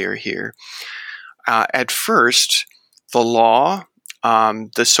happened earlier here. At first, the law,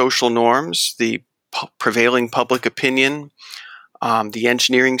 the social norms, the prevailing public opinion, the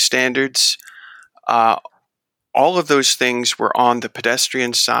engineering standards, all of those things were on the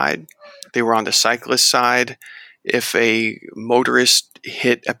pedestrian side. They were on the cyclist side. If a motorist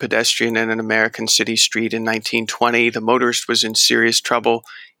hit a pedestrian in an American city street in 1920, the motorist was in serious trouble,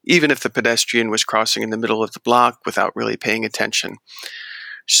 even if the pedestrian was crossing in the middle of the block without really paying attention.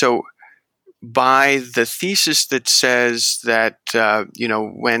 So by the thesis that says that,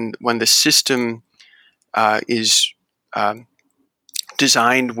 when the system is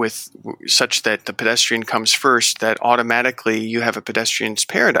designed with such that the pedestrian comes first, that automatically you have a pedestrian's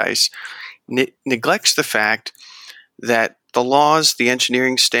paradise, neglects the fact that the laws, the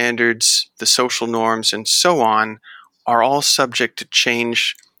engineering standards, the social norms, and so on are all subject to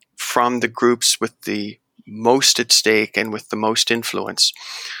change from the groups with the most at stake and with the most influence.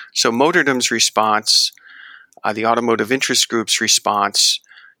 So Motordom's response, the automotive interest group's response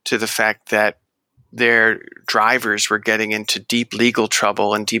to the fact that their drivers were getting into deep legal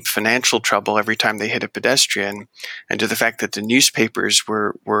trouble and deep financial trouble every time they hit a pedestrian, and to the fact that the newspapers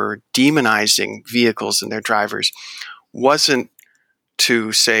were demonizing vehicles and their drivers, wasn't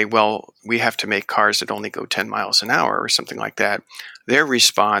to say, well, we have to make cars that only go 10 miles an hour or something like that. Their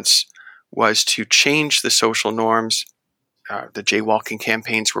response was to change the social norms. The jaywalking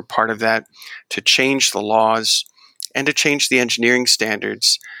campaigns were part of that, to change the laws and to change the engineering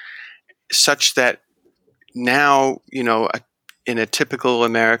standards such that now, in a typical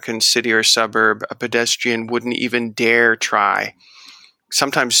American city or suburb, a pedestrian wouldn't even dare try,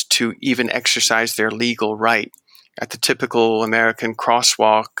 sometimes to even exercise their legal right. At the typical American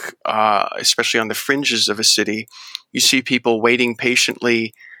crosswalk, especially on the fringes of a city, you see people waiting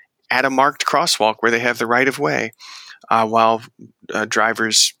patiently at a marked crosswalk where they have the right of way, while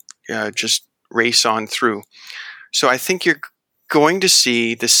drivers just race on through. So I think you're going to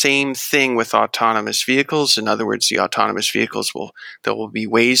see the same thing with autonomous vehicles. In other words, the autonomous vehicles there will be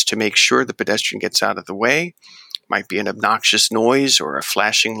ways to make sure the pedestrian gets out of the way. Might be an obnoxious noise or a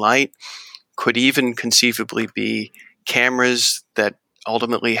flashing light. Could even conceivably be cameras that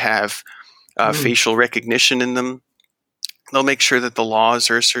ultimately have facial recognition in them. They'll make sure that the laws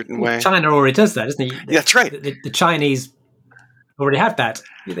are a certain way. China already does that, doesn't it? That's right. The Chinese already have that.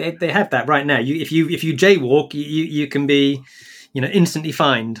 They have that right now. If you jaywalk, you can be instantly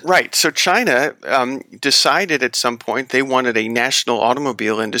fined. Right. So China decided at some point they wanted a national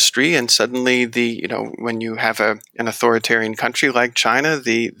automobile industry, and suddenly when you have an authoritarian country like China,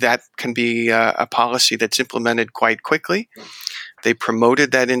 that can be a policy that's implemented quite quickly. They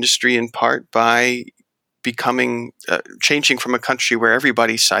promoted that industry in part by changing from a country where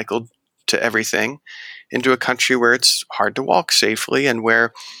everybody cycled to everything into a country where it's hard to walk safely and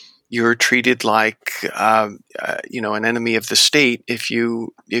where you're treated like an enemy of the state if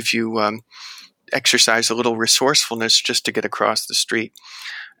you exercise a little resourcefulness just to get across the street.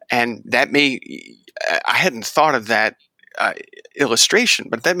 And I hadn't thought of that illustration,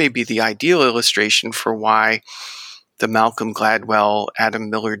 but that may be the ideal illustration for why the Malcolm Gladwell, Adam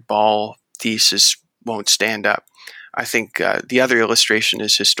Millard Ball thesis won't stand up. I think the other illustration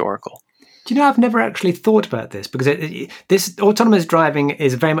is historical. Do you know, I've never actually thought about this, because this autonomous driving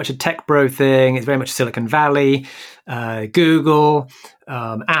is very much a tech bro thing. It's very much Silicon Valley, Google,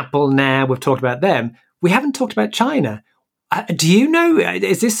 Apple now. We've talked about them. We haven't talked about China. Do you know,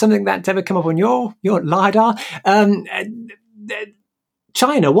 is this something that's ever come up on your LiDAR?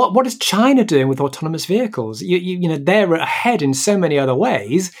 China, what is China doing with autonomous vehicles? You know, they're ahead in so many other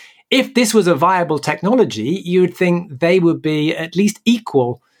ways. If this was a viable technology, you would think they would be at least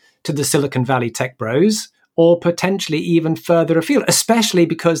equal to the Silicon Valley tech bros, or potentially even further afield, especially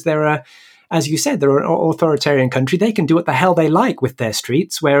because there are, as you said, they're an authoritarian country. They can do what the hell they like with their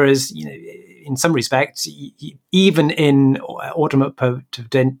streets, whereas, you know, in some respects, even in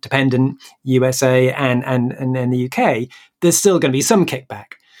automotive-dependent USA and the UK, there's still going to be some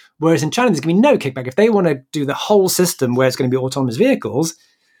kickback. Whereas in China, there's going to be no kickback. If they want to do the whole system where it's going to be autonomous vehicles,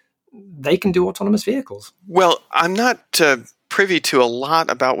 they can do autonomous vehicles. Well, I'm not privy to a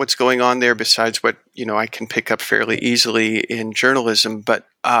lot about what's going on there besides what, you know, I can pick up fairly easily in journalism. But,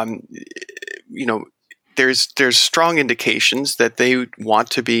 you know, there's strong indications that they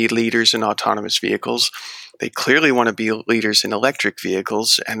want to be leaders in autonomous vehicles. They clearly want to be leaders in electric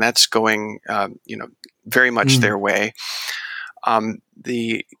vehicles, and that's going, you know, very much their way. An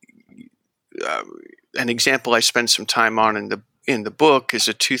example I spent some time on in the book is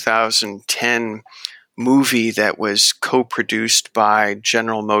a 2010 movie that was co-produced by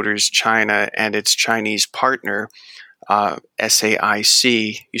General Motors China and its Chinese partner,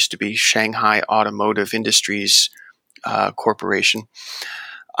 SAIC, used to be Shanghai Automotive Industries Corporation.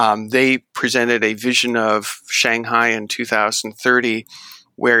 They presented a vision of Shanghai in 2030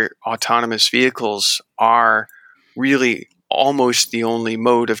 where autonomous vehicles are really almost the only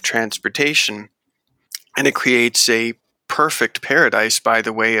mode of transportation. And it creates a perfect paradise by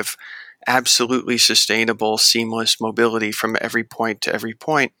the way of absolutely sustainable, seamless mobility from every point to every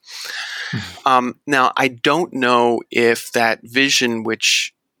point. Now, I don't know if that vision,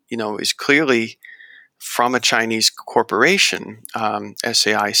 which, you know, is clearly from a Chinese corporation,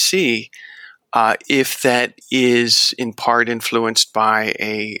 SAIC, if that is in part influenced by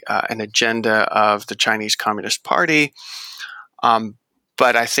an agenda of the Chinese Communist Party.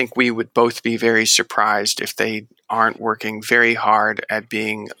 But I think we would both be very surprised if they aren't working very hard at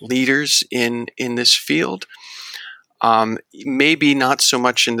being leaders in this field. Maybe not so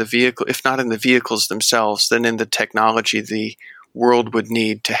much in the vehicle, if not in the vehicles themselves, then in the technology the world would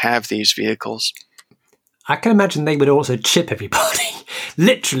need to have these vehicles. I can imagine they would also chip everybody.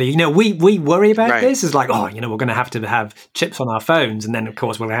 Literally, you know, we worry about this. It's like, oh, you know, we're going to have chips on our phones. And then, of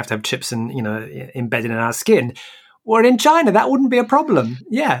course, we'll have to have chips embedded in our skin. Or in China, that wouldn't be a problem.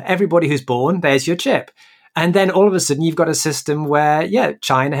 Yeah, everybody who's born, there's your chip. And then all of a sudden, you've got a system where, yeah,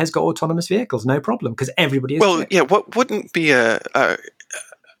 China has got autonomous vehicles, no problem, because everybody is chipped. Yeah, what wouldn't be a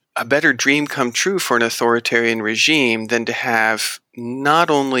better dream come true for an authoritarian regime than to have not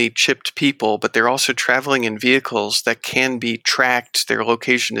only chipped people, but they're also traveling in vehicles that can be tracked. Their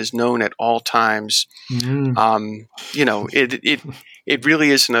location is known at all times. You know, it really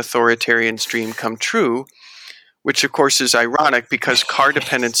is an authoritarian's dream come true, which of course is ironic because car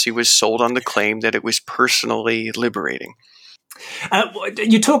dependency was sold on the claim that it was personally liberating.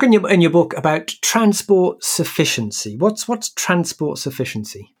 You talk in your book about transport sufficiency. What's transport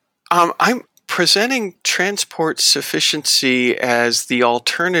sufficiency? I'm presenting transport sufficiency as the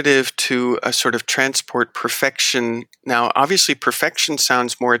alternative to a sort of transport perfection. Now, obviously, perfection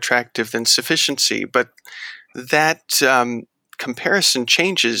sounds more attractive than sufficiency, but that comparison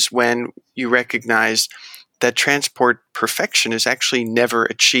changes when you recognize that transport perfection is actually never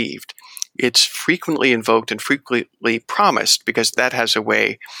achieved. It's frequently invoked and frequently promised because that has a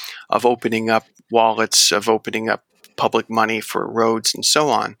way of opening up wallets, of opening up public money for roads and so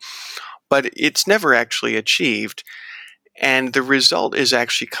on. But it's never actually achieved. And the result is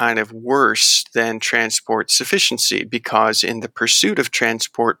actually kind of worse than transport sufficiency because in the pursuit of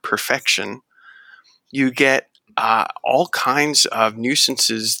transport perfection, you get all kinds of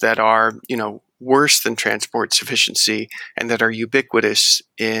nuisances that are, you know, worse than transport sufficiency and that are ubiquitous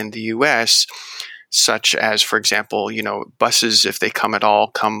in the U.S., such as, for example, you know, buses, if they come at all,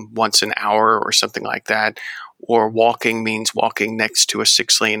 come once an hour or something like that, or walking means walking next to a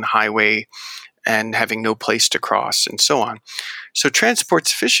 6-lane highway and having no place to cross and so on. So transport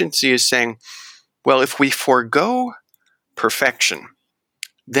sufficiency is saying, well, if we forego perfection,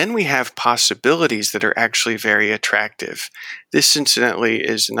 then we have possibilities that are actually very attractive. This, incidentally,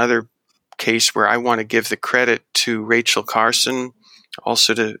 is another case where I want to give the credit to Rachel Carson,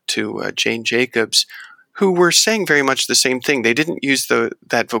 also to Jane Jacobs, who were saying very much the same thing. They didn't use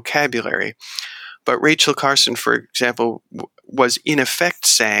that vocabulary. But Rachel Carson, for example, was in effect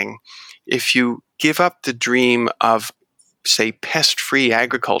saying, if you give up the dream of, say, pest-free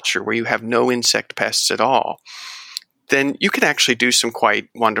agriculture, where you have no insect pests at all, then you can actually do some quite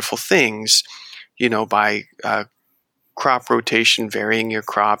wonderful things, you know, by crop rotation, varying your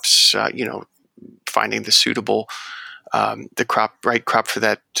crops, you know, finding the suitable right crop for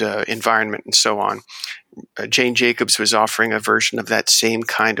that environment, and so on. Jane Jacobs was offering a version of that same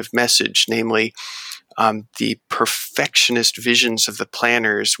kind of message, namely, the perfectionist visions of the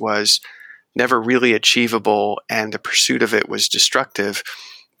planners was never really achievable, and the pursuit of it was destructive.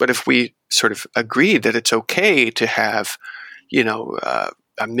 But if we sort of agreed that it's okay to have,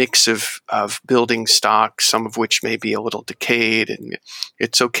 a mix of building stock, some of which may be a little decayed, and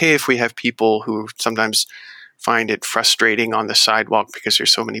it's okay if we have people who sometimes find it frustrating on the sidewalk because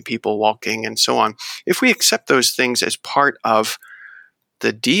there's so many people walking and so on. If we accept those things as part of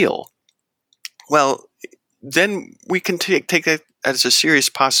the deal, well, then we can take that as a serious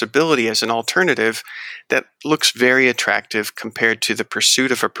possibility, as an alternative that looks very attractive compared to the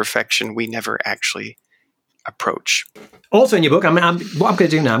pursuit of a perfection we never actually approach. Also in your book, what I'm going to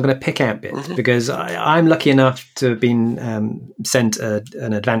do now, I'm going to pick out bits because I'm lucky enough to have been sent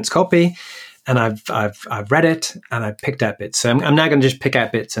an advance copy, and I've read it and I've picked out bits. So I'm now going to just pick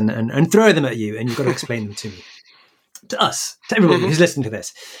out bits and throw them at you, and you've got to explain them to me, to us, to everybody who's listening to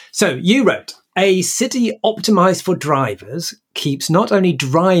this. So you wrote, a city optimized for drivers keeps not only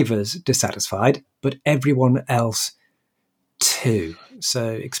drivers dissatisfied, but everyone else too.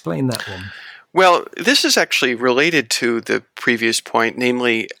 So explain that one. Well, this is actually related to the previous point,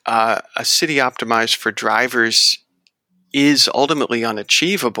 namely, a city optimized for drivers is ultimately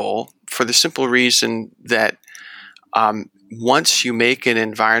unachievable for the simple reason that once you make an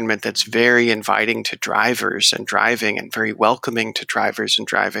environment that's very inviting to drivers and driving and very welcoming to drivers and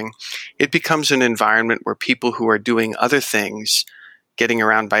driving, it becomes an environment where people who are doing other things, getting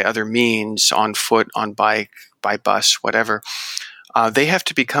around by other means, on foot, on bike, by bus, whatever, they have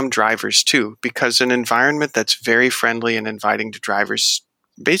to become drivers too, because an environment that's very friendly and inviting to drivers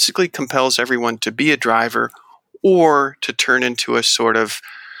basically compels everyone to be a driver or to turn into a sort of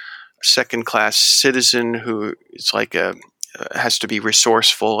second-class citizen who is like has to be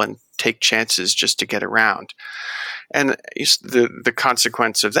resourceful and take chances just to get around. And the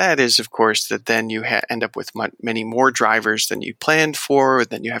consequence of that is, of course, that then you end up with many more drivers than you planned for.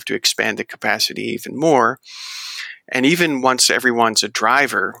 Then you have to expand the capacity even more. And even once everyone's a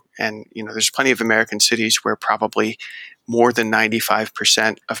driver, and there's plenty of American cities where probably more than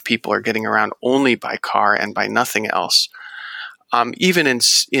 95% of people are getting around only by car and by nothing else. Even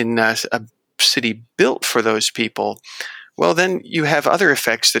in a city built for those people, well, then you have other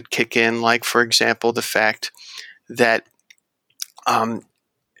effects that kick in, like, for example, the fact that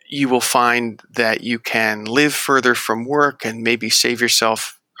you will find that you can live further from work and maybe save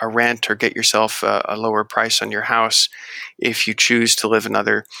yourself a rent or get yourself a lower price on your house if you choose to live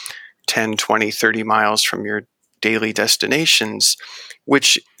another 10, 20, 30 miles from your daily destinations,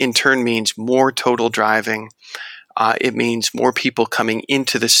 which in turn means more total driving. It means more people coming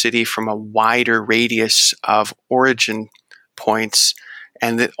into the city from a wider radius of origin points,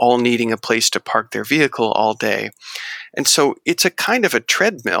 and that all needing a place to park their vehicle all day. And so it's a kind of a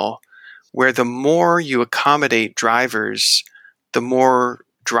treadmill where the more you accommodate drivers, the more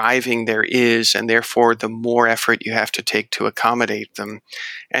driving there is, and therefore the more effort you have to take to accommodate them.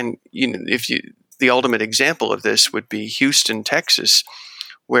 And the ultimate example of this would be Houston, Texas,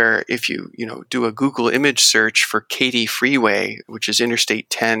 where if you do a Google image search for Katy Freeway, which is Interstate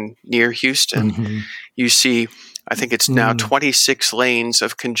 10 near Houston, you see, I think it's now 26 lanes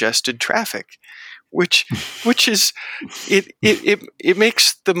of congested traffic, which is it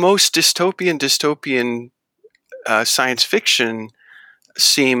makes the most dystopian science fiction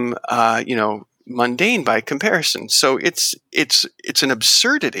seem mundane by comparison. So it's an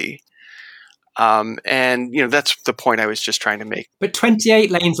absurdity. And that's the point I was just trying to make. But 28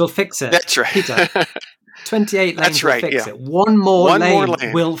 lanes will fix it. That's right. Peter, 28 lanes That's right, will fix yeah. it. One more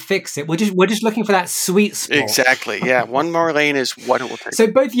lane will fix it. We're just looking for that sweet spot. Exactly. Yeah. One more lane is what it will take. So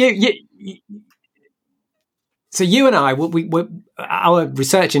both so you and I, our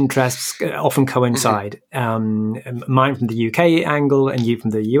research interests often coincide. Mine from the UK angle and you from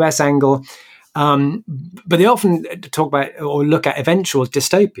the US angle. But they often talk about or look at eventual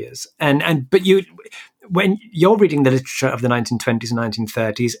dystopias. But when you're reading the literature of the 1920s and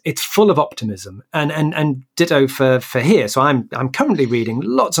 1930s, it's full of optimism, and ditto for here. So I'm currently reading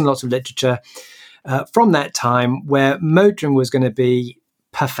lots and lots of literature from that time where motoring was going to be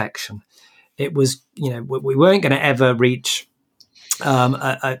perfection. It was, we weren't going to ever reach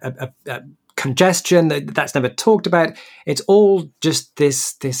a congestion. That's never talked about. It's all just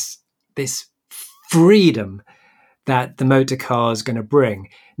this freedom that the motor car is going to bring.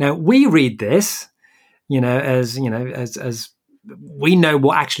 Now we read this, as we know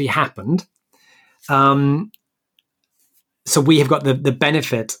what actually happened. So we have got the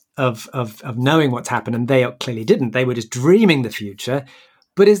benefit of knowing what's happened, and they clearly didn't. They were just dreaming the future.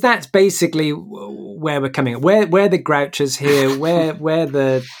 But is that basically where we're coming? Where the grouches here? Where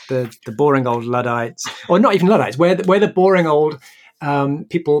the boring old Luddites, or not even Luddites? Where the boring old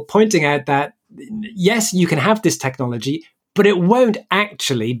people pointing out that yes, you can have this technology, but it won't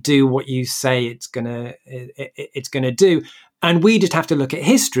actually do what you say it's gonna do, and we just have to look at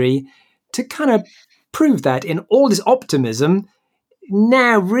history to kind of prove that. In all this optimism,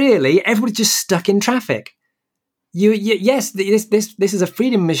 now really everybody's just stuck in traffic. Yes, this is a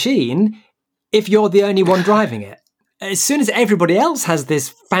freedom machine if you're the only one driving it. As soon as everybody else has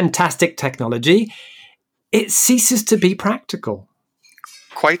this fantastic technology, it ceases to be practical.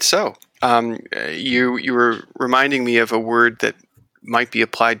 Quite so. You were reminding me of a word that might be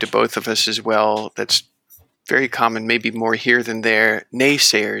applied to both of us as well. That's very common, maybe more here than there.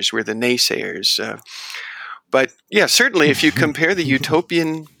 Naysayers. We're the naysayers. But yeah, certainly if you compare the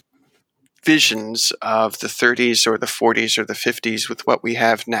utopian visions of the 30s or the 40s or the 50s with what we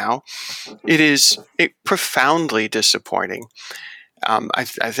have now, it is profoundly disappointing. I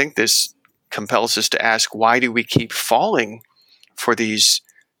think this compels us to ask, why do we keep falling for these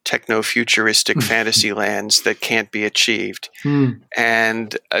techno-futuristic fantasy lands that can't be achieved?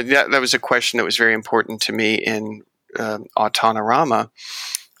 And that was a question that was very important to me in Autonorama.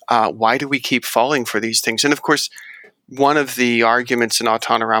 Why do we keep falling for these things? And of course, one of the arguments in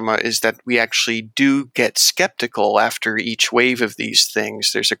Autonorama is that we actually do get skeptical after each wave of these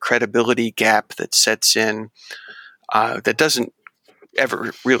things. There's a credibility gap that sets in that doesn't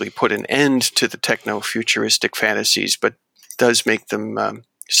ever really put an end to the techno-futuristic fantasies, but does make them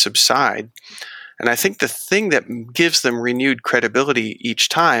subside. And I think the thing that gives them renewed credibility each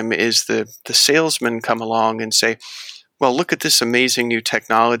time is the salesmen come along and say, well, look at this amazing new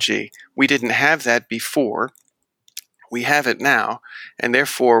technology. We didn't have that before. We have it now, and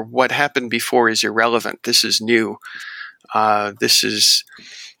therefore what happened before is irrelevant. This is new. This is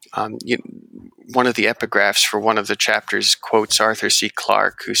one of the epigraphs for one of the chapters quotes Arthur C.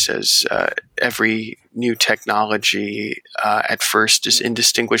 Clarke, who says, every new technology at first is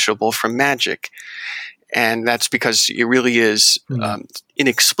indistinguishable from magic. And that's because it really is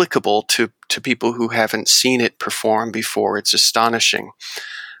inexplicable to people who haven't seen it perform before. It's astonishing.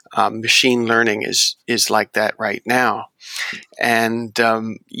 Machine learning is like that right now. And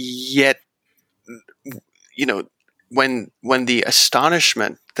yet, when the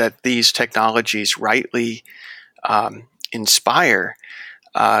astonishment that these technologies rightly inspire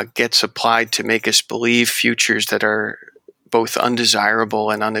gets applied to make us believe futures that are both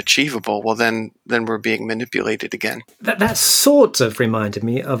undesirable and unachievable, well, then we're being manipulated again. That sort of reminded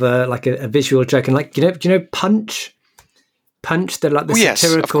me of a visual joke, and do you know Punch? Punch, they're like the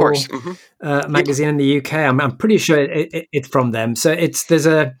satirical magazine in the UK. I'm pretty sure it's from them. So there's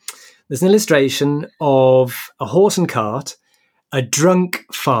an illustration of a horse and cart, a drunk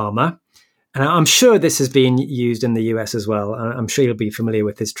farmer, and I'm sure this has been used in the US as well. I'm sure you'll be familiar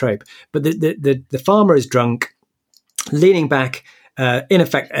with this trope. But the farmer is drunk, leaning back, in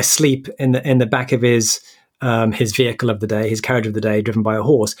effect asleep in the back of his vehicle of the day, his carriage of the day, driven by a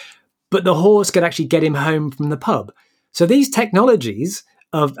horse. But the horse could actually get him home from the pub. So these technologies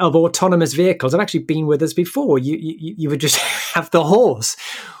of autonomous vehicles have actually been with us before. You would just have the horse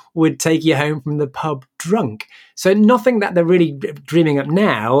would take you home from the pub drunk. So nothing that they're really dreaming up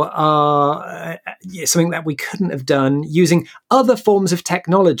now are something that we couldn't have done using other forms of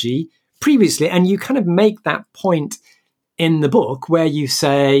technology previously. And you kind of make that point in the book where you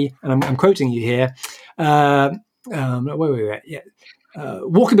say, and I'm quoting you here,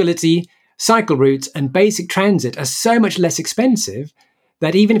 walkability, cycle routes, and basic transit are so much less expensive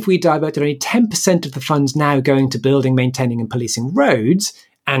that even if we diverted only 10% of the funds now going to building, maintaining, and policing roads,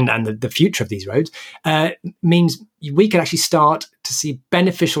 and the future of these roads, means we could actually start to see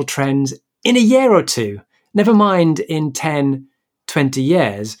beneficial trends in a year or two, never mind in 10, 20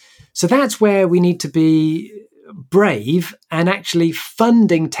 years. So that's where we need to be brave and actually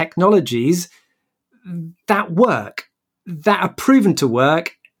funding technologies that work, that are proven to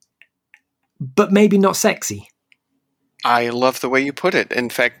work, but maybe not sexy. I love the way you put it. In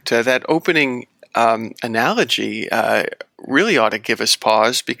fact, that opening analogy really ought to give us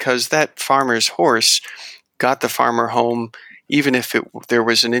pause, because that farmer's horse got the farmer home even if there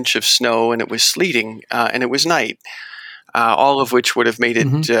was an inch of snow and it was sleeting and it was night, all of which would have made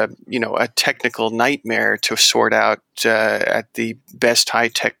it a technical nightmare to sort out at the best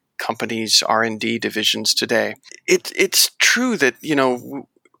high-tech companies' R&D divisions today. It's true that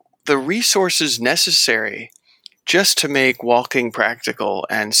the resources necessary just to make walking practical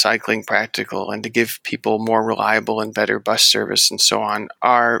and cycling practical and to give people more reliable and better bus service and so on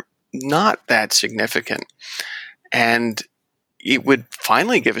are not that significant. And it would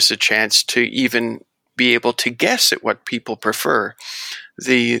finally give us a chance to even be able to guess at what people prefer.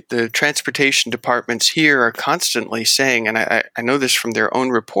 The transportation departments here are constantly saying, and I know this from their own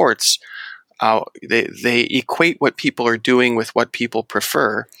reports, they equate what people are doing with what people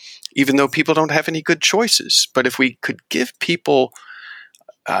prefer, even though people don't have any good choices. But if we could give people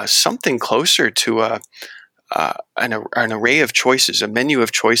something closer to an array of choices, a menu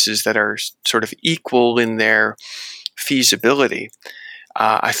of choices that are sort of equal in their feasibility,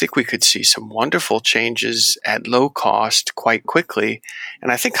 I think we could see some wonderful changes at low cost quite quickly.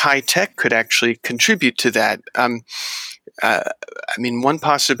 And I think high tech could actually contribute to that. One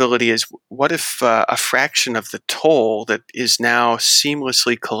possibility is, what if a fraction of the toll that is now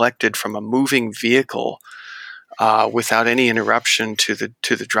seamlessly collected from a moving vehicle without any interruption to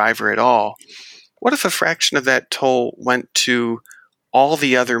the driver at all, what if a fraction of that toll went to all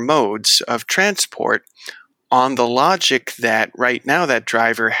the other modes of transport on the logic that right now that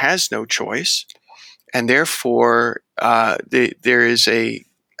driver has no choice, and therefore there is a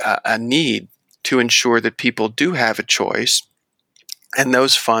need to ensure that people do have a choice. And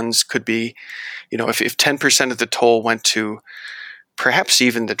those funds could be, if 10% of the toll went to, perhaps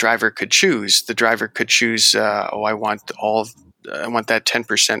even the driver could choose. The driver could choose, I want that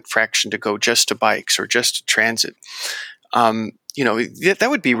 10% fraction to go just to bikes or just to transit. That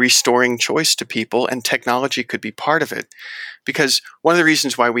would be restoring choice to people, and technology could be part of it. Because one of the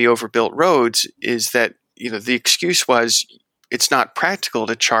reasons why we overbuilt roads is that, the excuse was it's not practical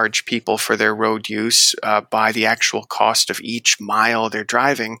to charge people for their road use by the actual cost of each mile they're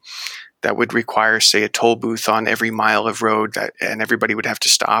driving. That would require, say, a toll booth on every mile of road, and everybody would have to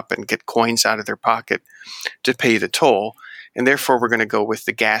stop and get coins out of their pocket to pay the toll. And therefore, we're going to go with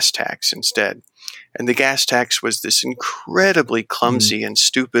the gas tax instead. And the gas tax was this incredibly clumsy and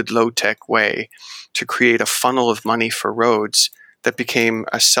stupid low-tech way to create a funnel of money for roads that became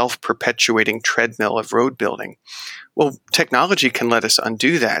a self-perpetuating treadmill of road building. Well, technology can let us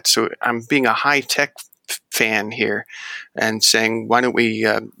undo that. So I'm being a high-tech fan here and saying, why don't we,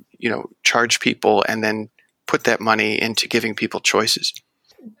 charge people and then put that money into giving people choices?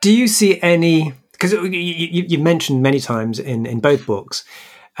 Do you see any, because you've mentioned many times in both books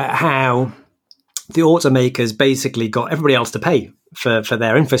how the automakers basically got everybody else to pay for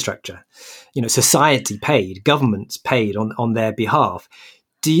their infrastructure. Society paid, governments paid on their behalf.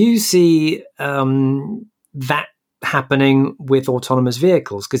 Do you see that happening with autonomous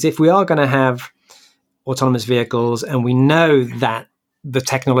vehicles? Because if we are going to have autonomous vehicles, and we know that the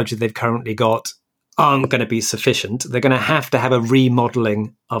technology they've currently got aren't going to be sufficient, they're going to have a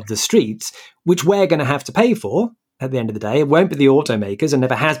remodeling of the streets, which we're going to have to pay for at the end of the day. It won't be the automakers, and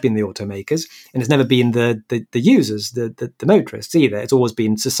never has been the automakers, and it's never been the users, the motorists either. It's always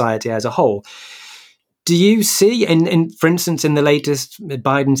been society as a whole. Do you see, for instance, in the latest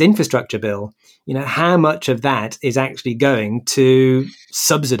Biden's infrastructure bill, how much of that is actually going to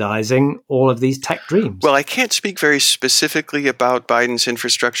subsidizing all of these tech dreams? Well, I can't speak very specifically about Biden's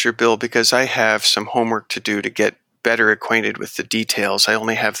infrastructure bill because I have some homework to do to get better acquainted with the details. I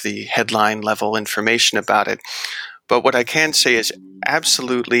only have the headline level information about it. But what I can say is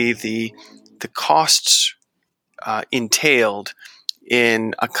absolutely the costs entailed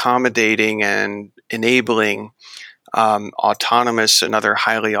in accommodating and enabling autonomous and other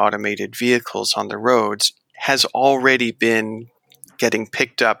highly automated vehicles on the roads has already been getting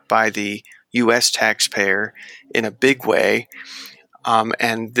picked up by the U.S. taxpayer in a big way.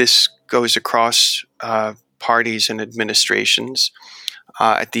 And this goes across parties and administrations.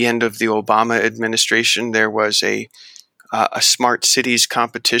 At the end of the Obama administration, there was a smart cities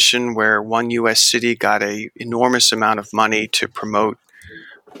competition where one U.S. city got an enormous amount of money to promote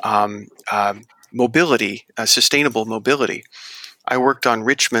mobility, sustainable mobility. I worked on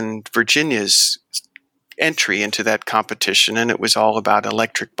Richmond, Virginia's entry into that competition, and it was all about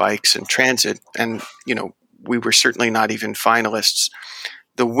electric bikes and transit. And, we were certainly not even finalists.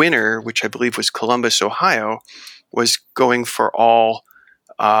 The winner, which I believe was Columbus, Ohio, was going for all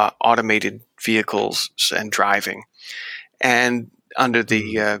automated vehicles and driving. And under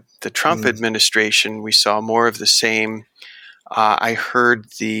the Trump administration, we saw more of the same. I heard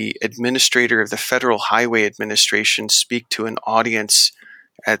the administrator of the Federal Highway Administration speak to an audience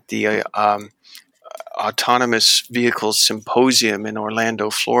at the Autonomous Vehicles Symposium in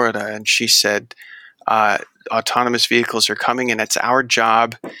Orlando, Florida, and she said, autonomous vehicles are coming, and it's our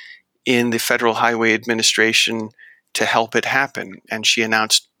job in the Federal Highway Administration to help it happen. And she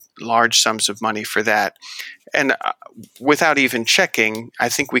announced large sums of money for that. And without even checking, I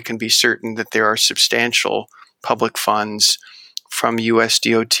think we can be certain that there are substantial public funds from US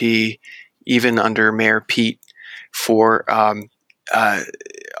DOT, even under Mayor Pete, for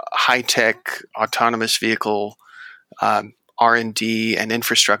high-tech autonomous vehicle R&D and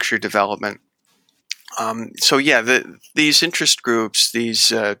infrastructure development. These interest groups,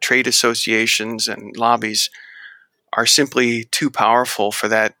 these trade associations and lobbies are simply too powerful for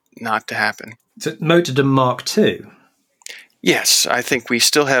that not to happen. So Motordom Mark II. Yes, I think we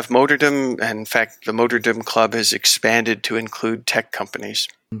still have Motordom, and in fact, the Motordom Club has expanded to include tech companies.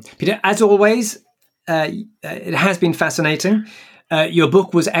 Peter, as always, it has been fascinating. Your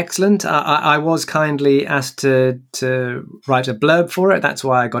book was excellent. I was kindly asked to write a blurb for it. That's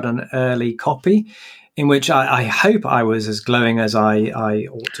why I got an early copy, in which I hope I was as glowing as I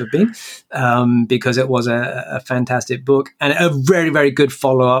ought to have been, because it was a fantastic book and a very, very good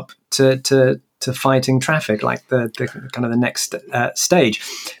follow-up to fighting traffic, like the kind of the next stage.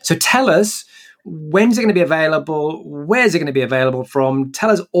 So tell us, when's it going to be available? Where's it going to be available from? Tell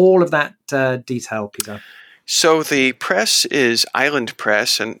us all of that detail, Peter. So the press is Island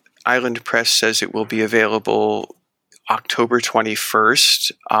Press, and Island Press says it will be available October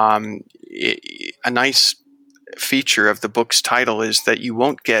 21st. A nice feature of the book's title is that you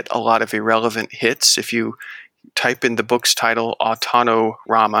won't get a lot of irrelevant hits. If you type in the book's title,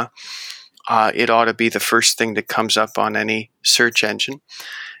 Autonorama, it ought to be the first thing that comes up on any search engine.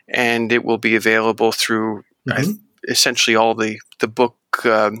 And it will be available through essentially all the book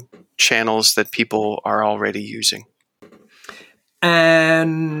channels that people are already using.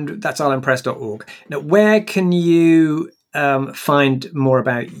 And that's islandpress.org. Now, where can you find more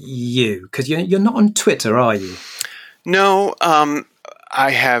about you? Because you're not on Twitter, are you? No,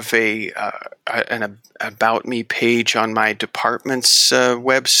 I have an About Me page on my department's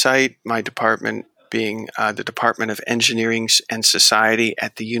website, my department being the Department of Engineering and Society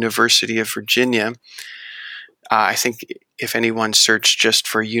at the University of Virginia. I think if anyone searched just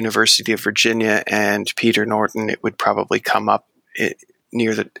for University of Virginia and Peter Norton, it would probably come up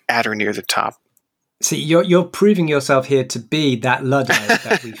near the top. See, you're proving yourself here to be that Luddite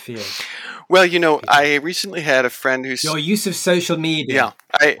that we feared. Well, I recently had a friend who's... Your use of social media.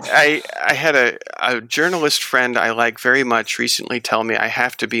 Yeah. I had a journalist friend I like very much recently tell me I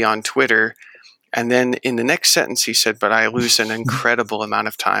have to be on Twitter. And then in the next sentence he said, but I lose an incredible amount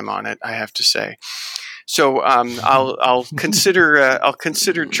of time on it, I have to say. So I'll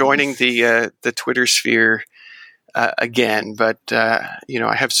consider joining the Twitter sphere again, but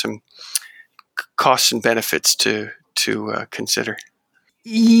I have some costs and benefits to consider.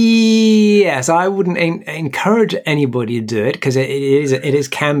 Yes, I wouldn't encourage anybody to do it because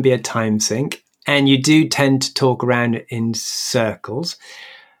it can be a time sink, and you do tend to talk around in circles.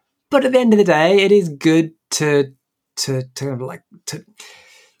 But at the end of the day, it is good to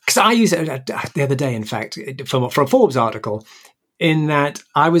because I used it the other day, in fact, from a Forbes article, in that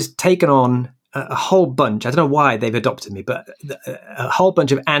I was taken on a whole bunch. I don't know why they've adopted me, but a whole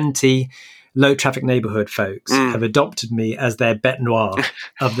bunch of anti-low traffic neighborhood folks have adopted me as their bête noire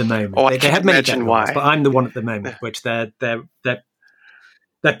of the moment. They have many bête noirs, but I'm the one at the moment, which they're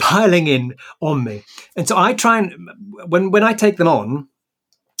piling in on me. And so I try and when I take them on,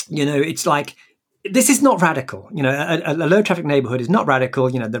 it's like, this is not radical. A low traffic neighborhood is not radical.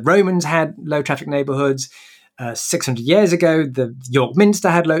 The Romans had low traffic neighborhoods 600 years ago. The York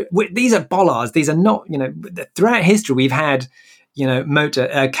Minster had low. These are bollards. These are not. Throughout history, we've had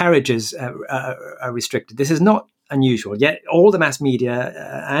motor carriages are restricted. This is not unusual. Yet all the mass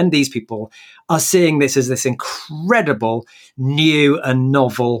media and these people are seeing this as this incredible, new and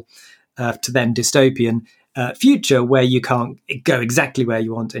novel, to them dystopian future where you can't go exactly where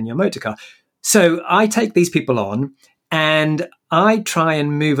you want in your motor car. So I take these people on and I try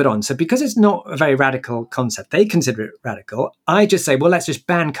and move it on. So because it's not a very radical concept, they consider it radical. I just say, well, let's just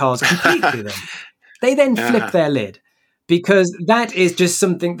ban cars completely then. They then flip their lid because that is just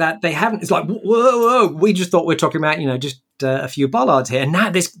something that they haven't. It's like, whoa, we just thought we were talking about, just a few bollards here. And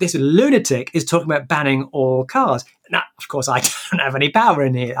now this lunatic is talking about banning all cars. Now, of course, I don't have any power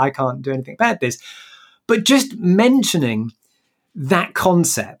in here. I can't do anything about this. But just mentioning that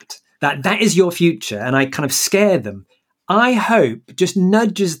concept, that is your future, and I kind of scare them, I hope just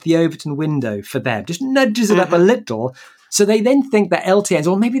nudges the Overton window for them, just nudges it up a little, so they then think that LTNs,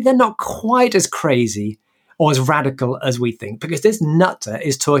 or maybe they're not quite as crazy or as radical as we think, because this nutter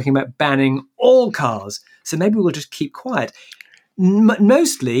is talking about banning all cars, so maybe we'll just keep quiet.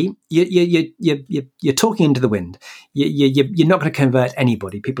 Mostly, you're talking into the wind. You're not going to convert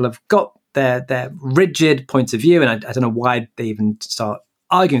anybody. People have got their rigid points of view, and I don't know why they even start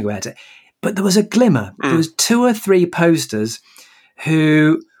arguing about it. But there was a glimmer. There was 2 or 3 posters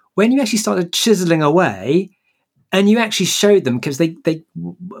who, when you actually started chiseling away, and you actually showed them, because they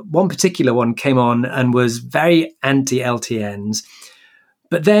one particular one came on and was very anti-LTNs.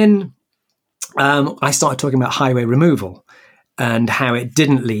 But then I started talking about highway removal and how it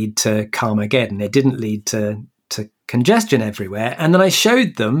didn't lead to Carmageddon. It didn't lead to congestion everywhere. And then I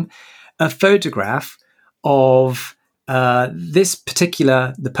showed them a photograph of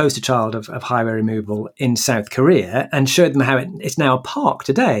the poster child of highway removal in South Korea, and showed them how it's now a park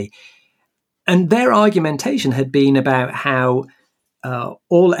today. And their argumentation had been about how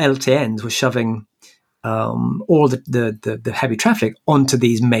all LTNs were shoving all the heavy traffic onto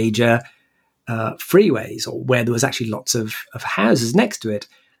these major freeways, or where there was actually lots of houses next to it.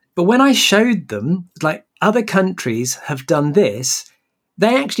 But when I showed them, like, other countries have done this,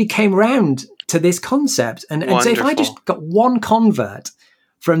 they actually came round to this concept. And so if I just got one convert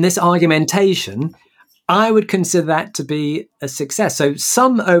from this argumentation, I would consider that to be a success. So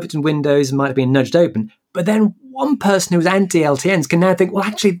some Overton windows might have been nudged open, but then one person who's anti-LTNs can now think, well,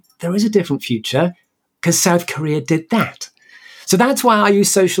 actually, there is a different future because South Korea did that. So that's why I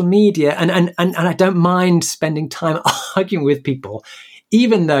use social media, and I don't mind spending time arguing with people,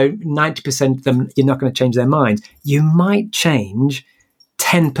 even though 90% of them, you're not going to change their minds. You might change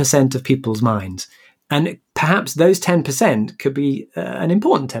 10% of people's minds. And perhaps those 10% could be an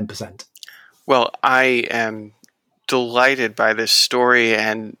important 10%. Well, I am delighted by this story,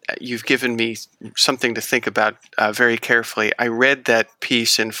 and you've given me something to think about very carefully. I read that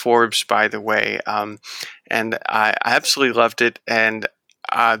piece in Forbes, by the way, and I absolutely loved it. And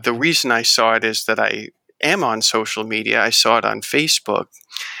the reason I saw it is that I am on social media. I saw it on Facebook,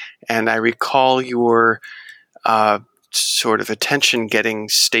 and I recall your sort of attention-getting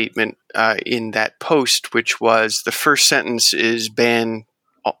statement in that post, which was the first sentence is ban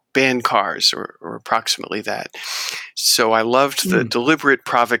cars, or approximately that. So I loved the deliberate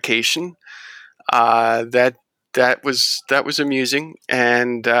provocation. That was amusing,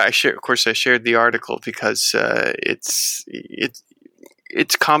 and I shared the article because it's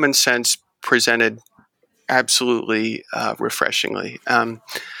common sense presented absolutely refreshingly. I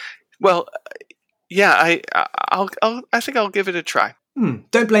think I'll give it a try.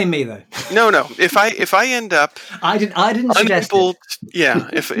 Don't blame me though. No. If I end up, I didn't suggest it. Yeah.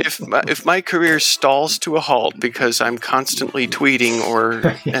 If my career stalls to a halt because I'm constantly tweeting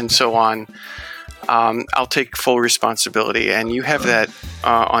and so on, I'll take full responsibility. And you have that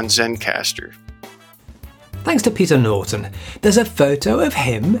on Zencastr. Thanks to Peter Norton. There's a photo of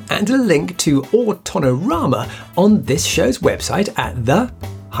him and a link to Autonorama on this show's website at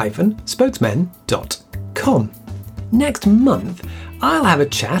the-spokesmen.com. Next month, I'll have a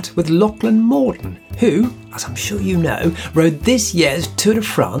chat with Lachlan Morton, who, as I'm sure you know, rode this year's Tour de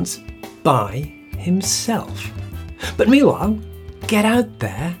France by himself. But meanwhile, get out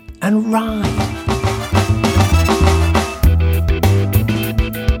there and ride.